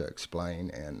went on to explain,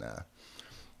 and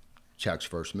Chuck's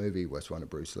first movie was one of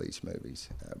Bruce Lee's movies.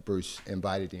 Bruce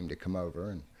invited him to come over,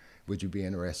 and would you be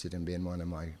interested in being one of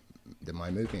my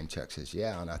movie? And Chuck says,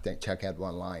 yeah. And I think Chuck had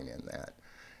one line in that,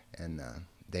 and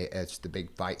it's the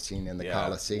big fight scene in the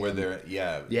Coliseum. Where they're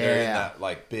in that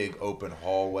like big open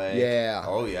hallway. Yeah.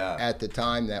 Oh yeah. At the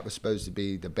time, that was supposed to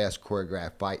be the best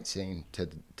choreographed fight scene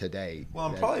today. Well,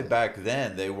 and probably back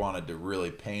then they wanted to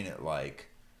really paint it like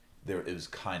it was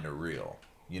kind of real.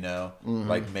 Mm-hmm.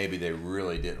 Like maybe they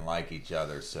really didn't like each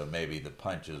other, so maybe the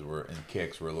punches and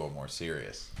kicks were a little more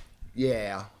serious.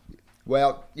 Yeah.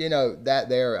 Well,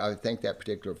 I think that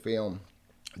particular film,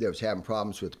 they was having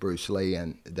problems with Bruce Lee,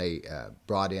 and they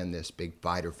brought in this big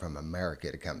fighter from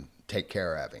America to come take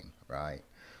care of him, right?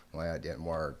 Well, it didn't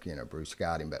work. Bruce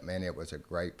got him, but man, it was a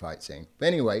great fight scene. But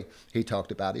anyway, he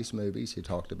talked about his movies. He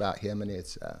talked about him and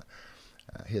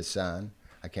his son.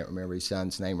 I can't remember his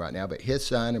son's name right now, but his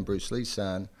son and Bruce Lee's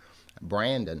son,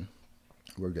 Brandon,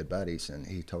 were good buddies, and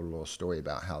he told a little story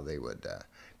about how they would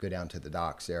go down to the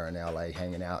docks there in L.A.,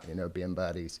 hanging out, being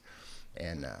buddies,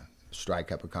 and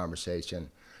strike up a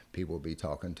conversation. People would be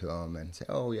talking to him and say,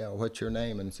 "Oh yeah, what's your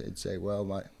name?" And he'd say,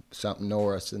 "Well, something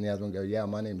Norris," and the other one go, "Yeah,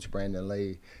 my name's Brandon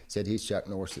Lee." Said he's Chuck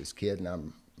Norris's kid, and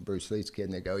I'm Bruce Lee's kid,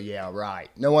 and they go, "Yeah, right."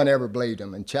 No one ever believed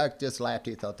him, and Chuck just laughed.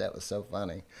 He thought that was so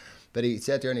funny, but he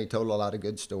sat there and he told a lot of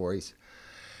good stories.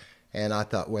 And I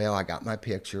thought, well, I got my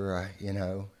picture,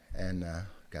 and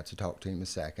got to talk to him a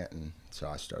second, and so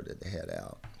I started to head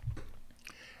out.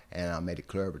 And I made it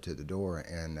clear over to the door,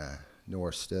 and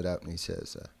Norris stood up and he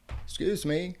says, excuse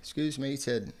me. He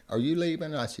said, "Are you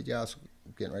leaving?" I said, "Yeah, I was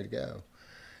getting ready to go."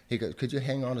 He goes, could you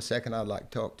hang on a second? I'd like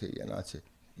to talk to you. And I said,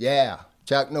 yeah.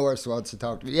 Chuck Norris wants to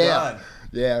talk to me. Yeah. Done.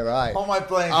 Yeah, right. All my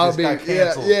plans just got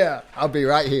canceled. Yeah. I'll be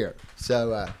right here.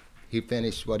 So he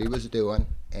finished what he was doing,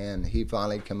 and he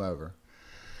finally come over.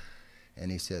 And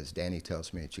he says, Danny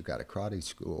tells me that you got a karate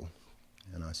school.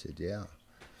 And I said, yeah.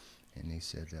 And he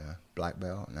said, black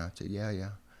belt? And I said, yeah.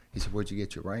 He said, where'd you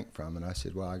get your rank from? And I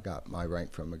said, well, I got my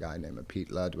rank from a guy named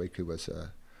Pete Ludwig, who was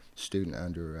a student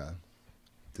under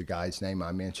the guy's name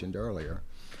I mentioned earlier,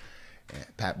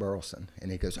 Pat Burleson. And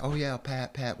he goes, oh, yeah,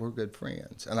 Pat, we're good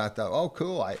friends. And I thought, oh,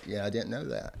 cool. I didn't know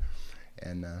that.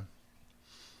 And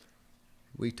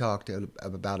we talked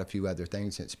about a few other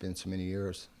things. It's been so many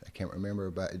years, I can't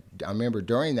remember. But I remember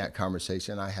during that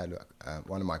conversation, I had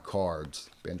one of my cards,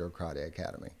 Bender Karate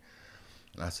Academy.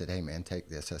 And I said, hey, man, take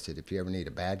this. I said, if you ever need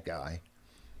a bad guy,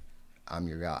 I'm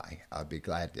your guy. I'd be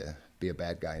glad to be a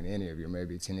bad guy in any of your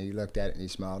movies. And he looked at it and he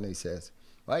smiled and he says,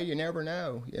 well, you never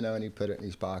know, and he put it in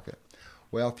his pocket.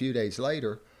 Well, a few days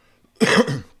later,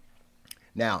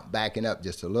 now backing up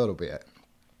just a little bit,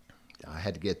 I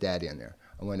had to get that in there.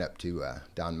 I went up to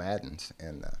Don Madden's,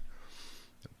 and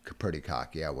pretty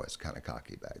cocky. I was kind of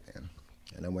cocky back then.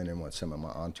 And I went in with some of my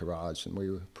entourage, and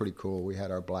we were pretty cool. We had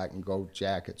our black and gold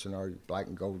jackets and our black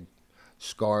and gold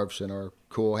scarves and our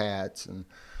cool hats, and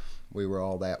we were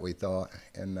all that, we thought.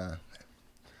 And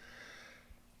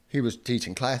he was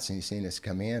teaching class, and he seen us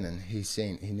come in, and he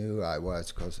knew who I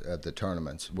was because of the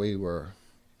tournaments. We were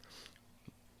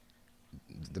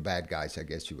the bad guys, I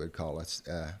guess you would call us,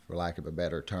 for lack of a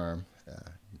better term.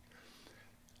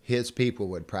 His people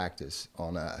would practice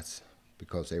on us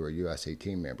because they were USA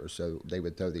team members. So they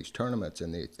would throw these tournaments,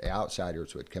 and the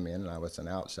outsiders would come in, and I was an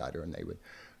outsider, and they would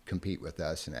compete with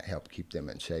us, and that helped keep them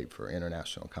in shape for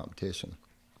international competition.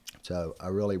 So I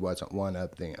really wasn't one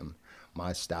of them.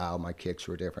 My style, my kicks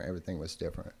were different. Everything was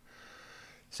different.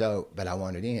 So, but I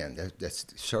wanted in. This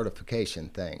certification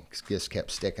thing just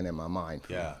kept sticking in my mind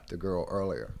from the girl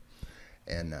earlier.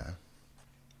 And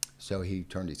so he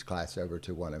turned his class over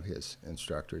to one of his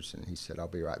instructors, and he said, I'll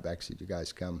be right back. He said, you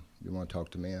guys come. You want to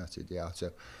talk to me? I said, yeah.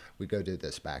 So we go to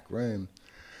this back room,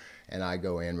 and I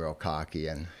go in real cocky,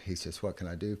 and he says, what can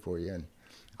I do for you? And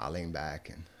I lean back,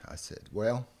 and I said,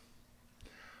 well,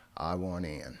 I want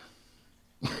in.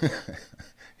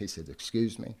 He said,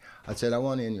 excuse me? I said, I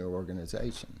want in your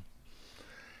organization.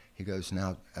 He goes,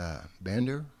 now,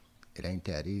 Bender, it ain't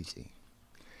that easy.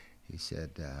 He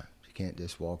said, you can't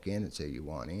just walk in and say you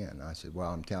want in. I said, well,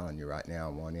 I'm telling you right now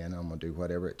I want in. I'm going to do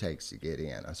whatever it takes to get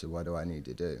in. I said, what do I need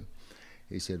to do?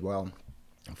 He said, well,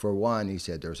 for one, he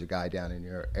said, there's a guy down in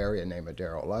your area named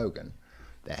Daryl Logan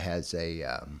that has a,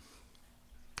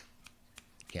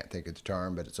 can't think of the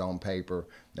term, but it's on paper.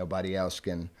 Nobody else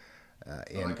can.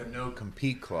 Like a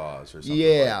no-compete clause or something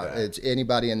yeah, like that. It's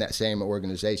anybody in that same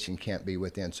organization can't be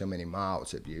within so many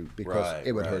miles of you because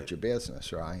it would hurt your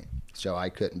business, right? So I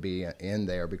couldn't be in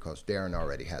there because Darren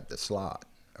already had the slot,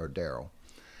 or Daryl.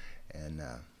 And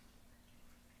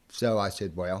so I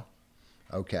said, well,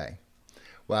 okay.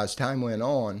 Well, as time went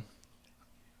on,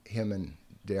 him and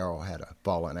Daryl had a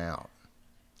falling out.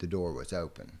 The door was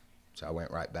open. So I went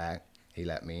right back. He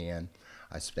let me in.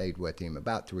 I stayed with him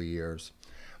about 3 years.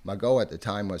 My goal at the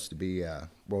time was to be a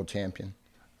world champion.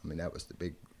 I mean, that was the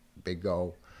big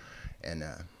goal. And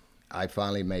I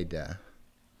finally made,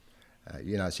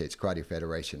 United States Karate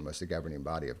Federation was the governing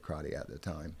body of karate at the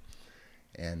time.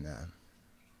 And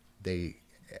they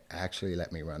actually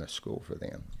let me run a school for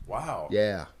them. Wow.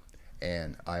 Yeah.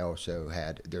 And I also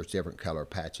had, there's different color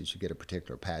patches. You get a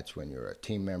particular patch when you're a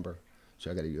team member. So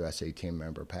I got a USA team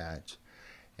member patch.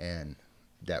 And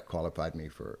that qualified me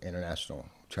for international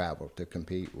travel to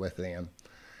compete with them.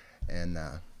 And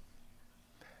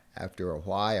after a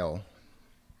while,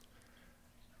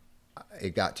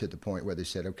 it got to the point where they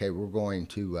said, okay, we're going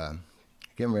to, I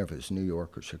can't remember if it was New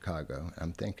York or Chicago.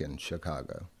 I'm thinking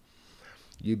Chicago.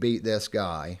 You beat this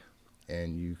guy,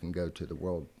 and you can go to the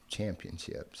World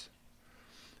Championships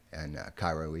in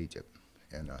Cairo, Egypt.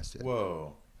 And I said,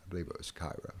 whoa. I believe it was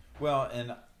Cairo. Well,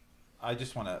 and I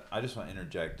just want to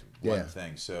interject one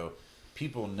thing. So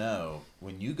people know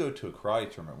when you go to a karate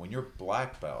tournament, when you're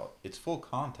black belt, it's full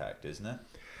contact, isn't it?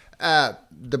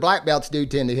 The black belts do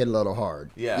tend to hit a little hard.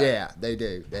 Yeah. Yeah, they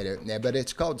do. They do. Yeah, but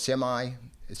it's called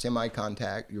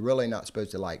semi-contact. You're really not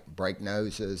supposed to like break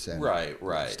noses and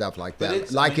stuff like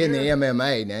that. Like in the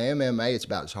MMA. Now MMA, it's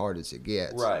about as hard as it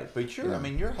gets. Right, but you're, I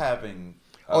mean, you're having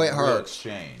it hurts.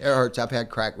 Exchange. It hurts. I've had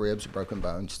cracked ribs, broken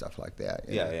bones, stuff like that.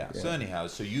 Yeah. So anyhow,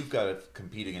 so you've got to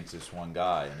compete against this one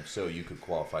guy, and if so, you could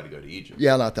qualify to go to Egypt.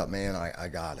 Yeah, and I thought, man, I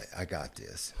got it. I got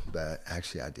this. But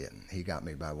actually, I didn't. He got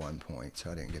me by 1 point,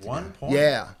 so I didn't get to 1 point?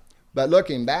 Yeah. But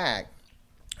looking back,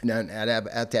 And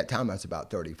at that time, I was about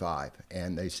 35,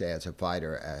 and they say as a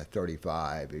fighter at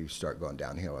 35, you start going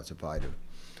downhill as a fighter.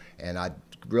 And I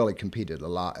really competed a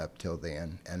lot up till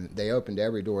then, and they opened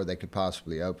every door they could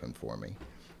possibly open for me.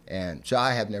 And so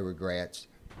I have no regrets,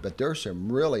 but there's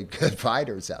some really good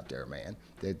fighters out there, man.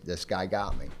 This guy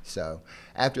got me. So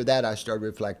after that, I started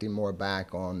reflecting more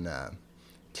back on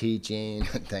teaching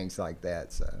and things like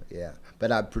that. So yeah,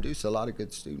 but I've produced a lot of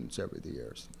good students over the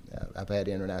years. I've had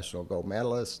international gold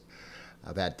medalists.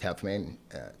 I've had tough man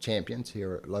champions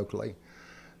here locally.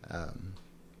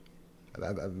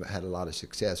 I've had a lot of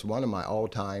success. One of my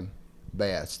all-time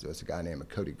best was a guy named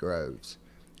Cody Groves.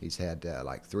 He's had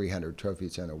like 300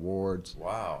 trophies and awards.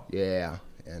 Wow. Yeah,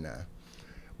 and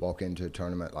walk into a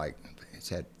tournament like he's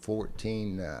had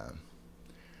 14.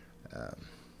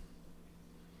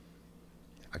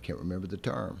 I can't remember the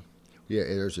term. Yeah,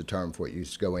 there's a term for it. You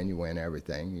just go in, you win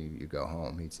everything, you go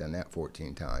home. He's done that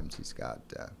 14 times. He's got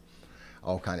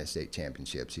all kind of state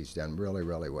championships. He's done really,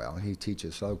 really well. He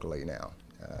teaches locally now.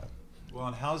 Well,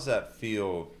 and how's that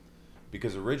feel?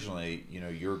 Because originally, you know,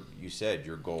 you said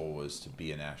your goal was to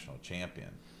be a national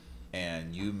champion,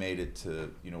 and you made it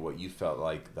to, you know, what you felt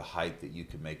like the height that you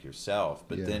could make yourself.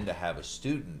 But then to have a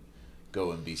student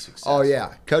go and be successful. Oh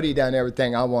yeah, Cody done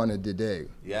everything I wanted to do.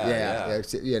 Yeah.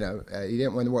 You know, he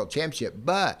didn't win the world championship,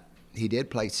 but he did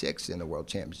play sixth in the world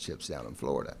championships down in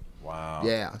Florida. Wow.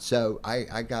 Yeah, so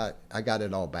I got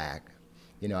it all back.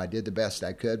 You know, I did the best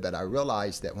I could, but I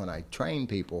realized that when I trained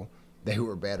people, they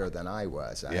were better than I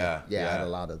was. I had a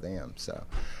lot of them. So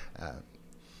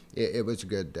it was a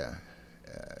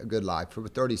good life. For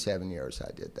 37 years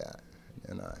I did that.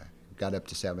 And I got up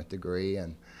to 7th degree,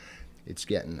 and it's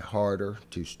getting harder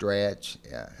to stretch,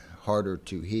 harder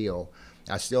to heal.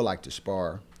 I still like to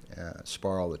spar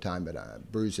all the time, but I'm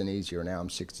bruising easier now.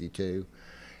 I'm 62.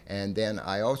 And then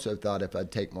I also thought if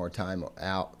I'd take more time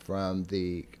out from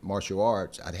the martial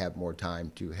arts, I'd have more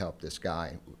time to help this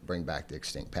guy bring back the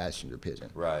extinct passenger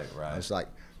pigeon. Right. It's like,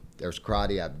 there's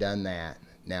karate, I've done that.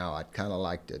 Now I'd kind of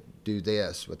like to do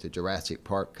this with the Jurassic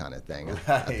Park kind of thing.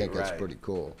 I think that's pretty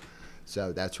cool.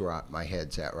 So that's where my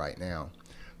head's at right now.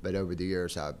 But over the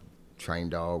years, I've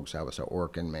trained dogs. I was an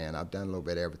Orkin man. I've done a little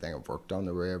bit of everything. I've worked on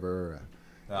the river.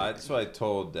 That's what I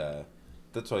told.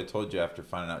 That's what I told you after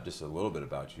finding out just a little bit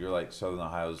about you. You're like Southern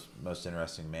Ohio's most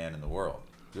interesting man in the world.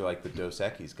 You're like the Dos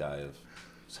Equis guy of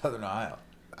Southern Ohio.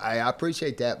 I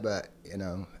appreciate that, but you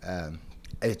know,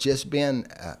 it's just been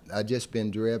I've just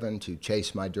been driven to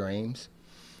chase my dreams.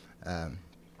 I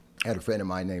had a friend of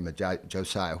mine named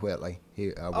Josiah Whitley.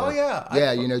 You know Josiah.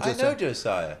 I know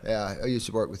Josiah. Yeah, I used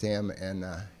to work with him, and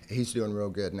he's doing real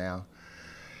good now.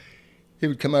 He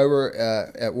would come over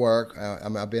at work.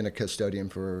 I've been a custodian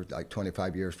for like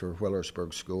 25 years for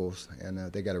Willersburg schools,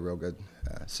 and they got a real good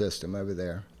system over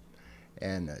there.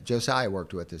 And Josiah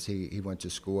worked with us. He went to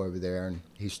school over there, and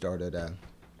he started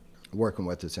working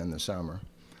with us in the summer.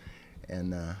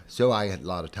 And so I had a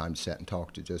lot of time to sit and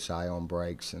talk to Josiah on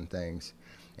breaks and things.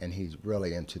 And he's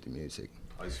really into the music.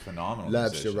 Oh, he's phenomenal.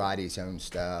 Loves musician. to write his own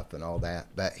stuff and all that.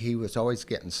 But he was always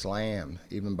getting slammed,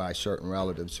 even by certain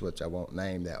relatives, which I won't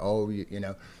name, that, you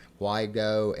know, why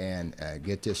go and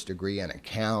get this degree in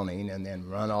accounting and then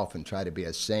run off and try to be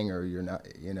a singer? You're not,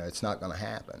 you know, it's not going to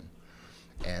happen.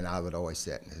 And I would always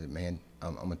say, man,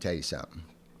 I'm going to tell you something.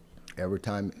 Every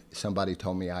time somebody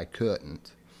told me I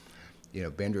couldn't, you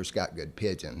know, Bender's got good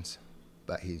pigeons,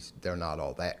 but they're not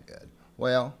all that good.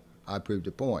 Well, I proved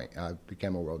a point. I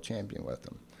became a world champion with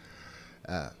them.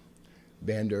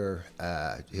 Bender,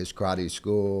 his karate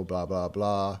school, blah, blah,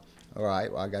 blah. All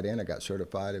right, well, I got in, I got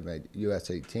certified, I made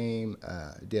USA team,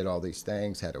 did all these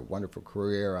things, had a wonderful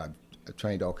career. I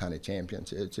trained all kind of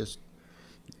champions.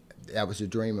 That was a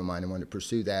dream of mine. I wanted to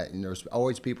pursue that. And there's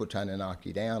always people trying to knock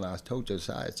you down. I told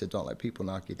Josiah, I said, don't let people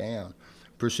knock you down.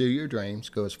 Pursue your dreams,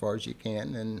 go as far as you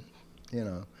can, and, you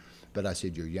know. But I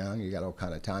said, you're young, you got all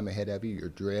kind of time ahead of you, you're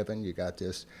driven, you got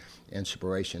this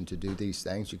inspiration to do these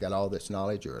things, you got all this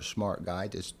knowledge, you're a smart guy,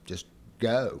 just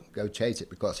go chase it,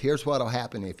 because here's what'll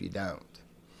happen if you don't.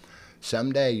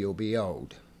 Someday you'll be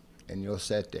old, and you'll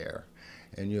sit there,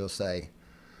 and you'll say,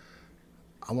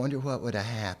 I wonder what would have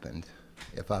happened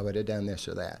if I would have done this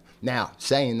or that. Now,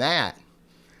 saying that,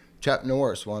 Chuck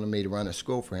Norris wanted me to run a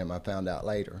school for him, I found out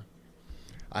later.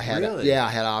 I had Really? I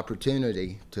had an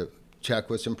opportunity to.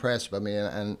 Chuck was impressed by me,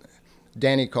 and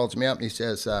Danny calls me up and he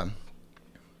says,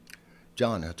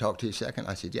 John, I'll talk to you a second.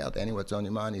 I said, yeah, Danny, what's on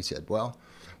your mind? He said, well,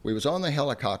 we was on the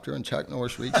helicopter, and Chuck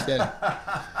Norris reached in.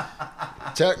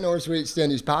 Chuck Norris reached in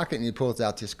his pocket, and he pulls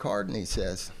out this card, and he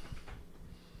says,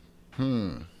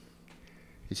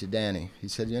 He said, Danny, he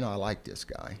said, you know, I like this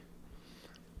guy.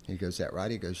 He goes, that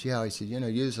right? He goes, yeah. He said, you know,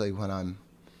 usually when I'm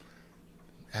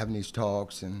having these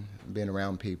talks and being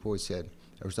around people, he said,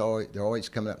 they're always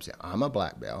coming up and saying, I'm a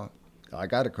black belt. I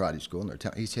got a karate school.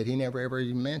 And he said he never ever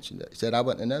even mentioned it. He said, I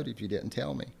wouldn't have known if you didn't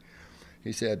tell me.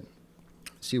 He said,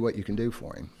 see what you can do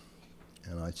for him.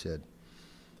 And I said,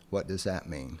 what does that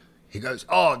mean? He goes,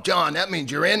 oh, John, that means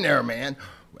you're in there, man.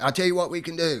 I'll tell you what we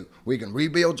can do. We can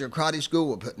rebuild your karate school.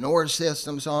 We'll put Norris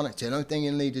systems on it. The only thing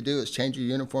you need to do is change your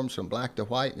uniforms from black to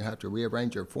white. You have to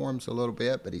rearrange your forms a little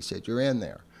bit. But he said, you're in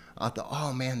there. I thought,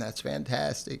 oh, man, that's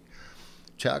fantastic.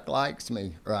 Chuck likes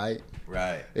me, right?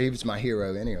 Right. He was my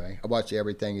hero anyway. I watch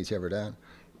everything he's ever done.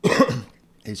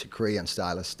 He's a Korean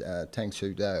stylist, Tang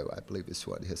Soo Do, I believe is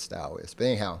what his style is. But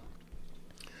anyhow,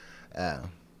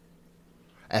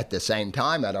 at the same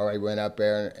time, I'd already went up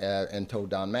there and told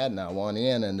Don Madden I want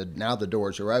in, and now the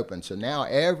doors are open. So now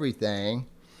everything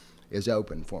is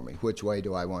open for me. Which way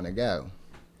do I want to go?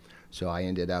 So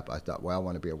I thought, well, I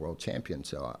want to be a world champion,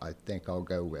 so I think I'll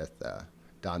go with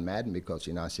Don Madden because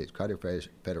the United States Karate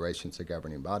Federation is the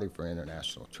governing body for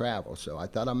international travel. So I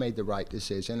thought I made the right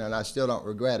decision, and I still don't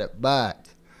regret it, but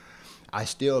I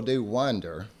still do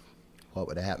wonder what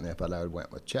would have happened if I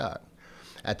went with Chuck.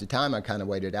 At the time, I kind of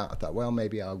waited out. I thought, well,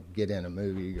 maybe I'll get in a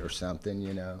movie or something,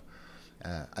 you know.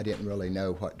 I didn't really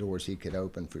know what doors he could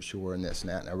open for sure and this and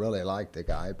that, and I really liked the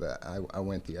guy, but I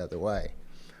went the other way.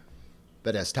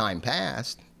 But as time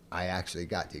passed, I actually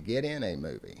got to get in a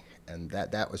movie, and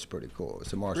that was pretty cool. It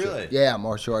was a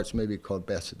martial arts movie called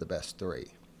Best of the Best 3.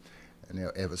 And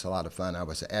it was a lot of fun. I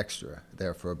was an extra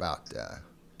there for about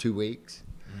 2 weeks.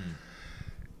 Mm.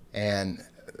 And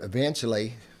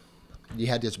eventually, you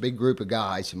had this big group of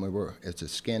guys, and it's a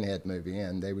skinhead movie,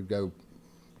 and they would go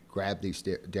grab these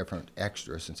different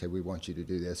extras and say, we want you to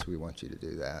do this, we want you to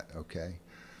do that, okay?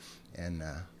 And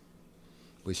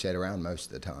we sat around most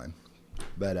of the time.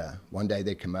 But one day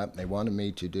they come up and they wanted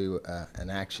me to do an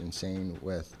action scene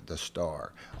with the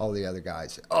star. All the other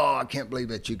guys said, oh, I can't believe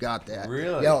that you got that.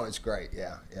 Really? Yeah, it's great,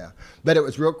 yeah. But it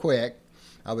was real quick.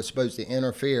 I was supposed to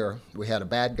interfere. We had a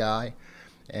bad guy,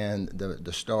 and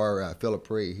the star, Philip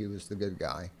Ree, he was the good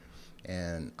guy,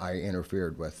 and I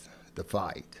interfered with the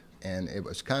fight. And it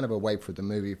was kind of a way for the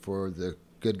movie for the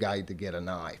good guy to get a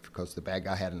knife, because the bad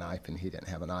guy had a knife and he didn't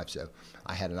have a knife, so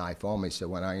I had a knife on me. So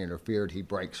when I interfered, he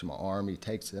breaks my arm, he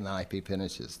takes the knife, he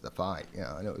finishes the fight, you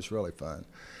know, and it was really fun.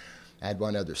 I had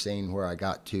one other scene where I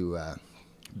got to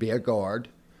be a guard.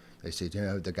 They said, you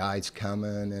know, the guy's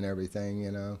coming and everything,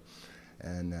 you know,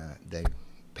 and they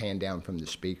panned down from the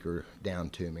speaker down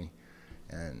to me,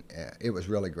 and it was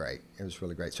really great. It was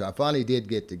really great. So I finally did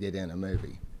get in a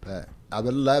movie. But I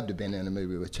would have loved to have been in a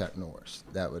movie with Chuck Norris.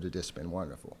 That would have just been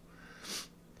wonderful.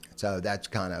 So that's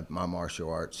kind of my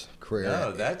martial arts career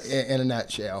in a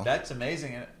nutshell. That's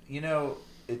amazing. And, you know,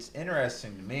 it's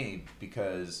interesting to me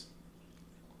because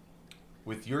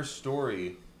with your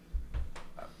story,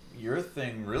 your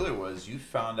thing really was you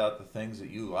found out the things that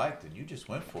you liked and you just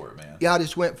went for it, man. Yeah, I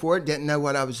just went for it. Didn't know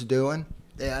what I was doing.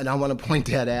 And I want to point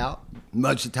that out.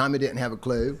 Most of the time I didn't have a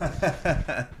clue.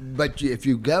 But if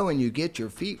you go and you get your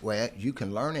feet wet, you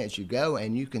can learn as you go,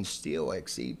 and you can still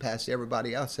exceed past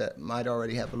everybody else that might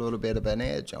already have a little bit of an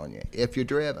edge on you, if you're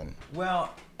driven.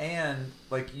 Well, and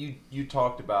like you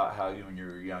talked about how when you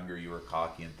were younger you were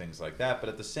cocky and things like that, but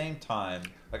at the same time,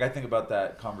 like I think about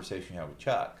that conversation you had with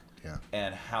Chuck. Yeah.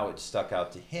 And how it stuck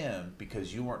out to him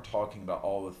because you weren't talking about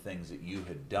all the things that you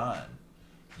had done.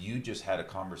 You just had a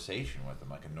conversation with him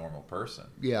like a normal person.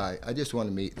 Yeah, I just want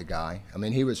to meet the guy. I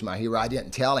mean, he was my hero. I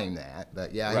didn't tell him that,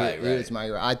 but yeah, he was my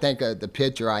hero. I think the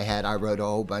picture I had, I wrote a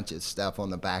whole bunch of stuff on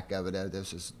the back of it.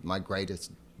 This is my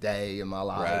greatest day in my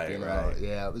life. You know? Right.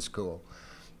 Yeah, it was cool.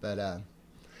 But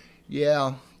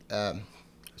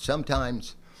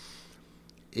sometimes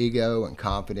ego and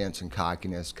confidence and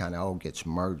cockiness kind of all gets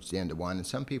merged into one, and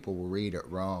some people will read it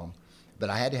wrong. But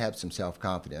I had to have some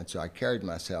self-confidence, so I carried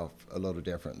myself a little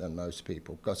different than most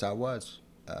people because I was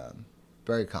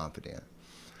very confident.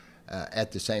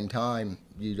 At the same time,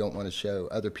 you don't want to show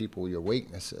other people your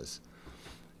weaknesses.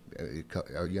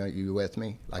 Are you with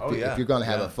me? Like if you're going to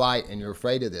have a fight and you're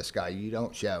afraid of this guy, you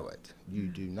don't show it. You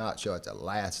do not show it. The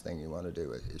last thing you want to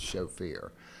do is show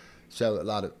fear. So a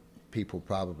lot of people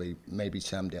probably, maybe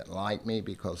some didn't like me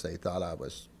because they thought I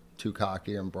was too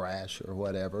cocky and brash or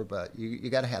whatever, but you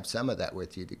got to have some of that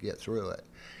with you to get through it.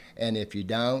 And if you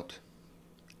don't,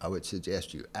 I would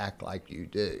suggest you act like you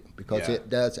do, because it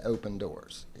does open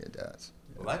doors. It does.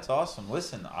 Well, that's awesome.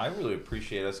 Listen, I really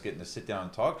appreciate us getting to sit down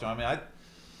and talk, John. I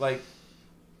mean,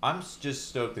 I'm just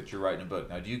stoked that you're writing a book.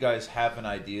 Now, do you guys have an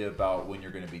idea about when you're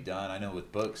going to be done? I know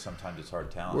with books, sometimes it's hard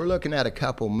to tell. We're looking at a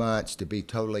couple months to be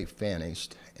totally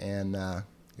finished, and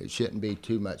It shouldn't be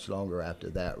too much longer after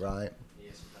that, right?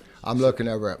 I'm looking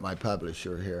over at my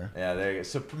publisher here. Yeah, there you go.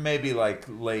 So maybe like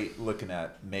looking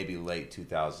at maybe late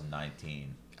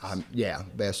 2019. Yeah,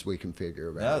 best we can figure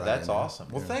out. No, right that's now. awesome.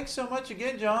 Well, thanks so much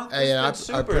again, John. Hey, and I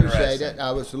super appreciate interesting. it. I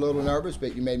was a little nervous,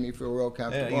 but you made me feel real Yeah,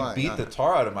 comfortable. you beat the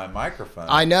tar out of my microphone.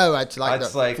 I know. It's like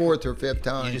It's the like fourth or fifth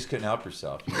time. You just couldn't help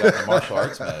yourself. You got in the martial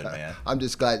arts mode, man. I'm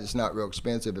just glad it's not real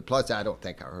expensive. But plus, I don't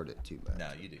think I heard it too much. No,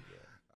 you did good.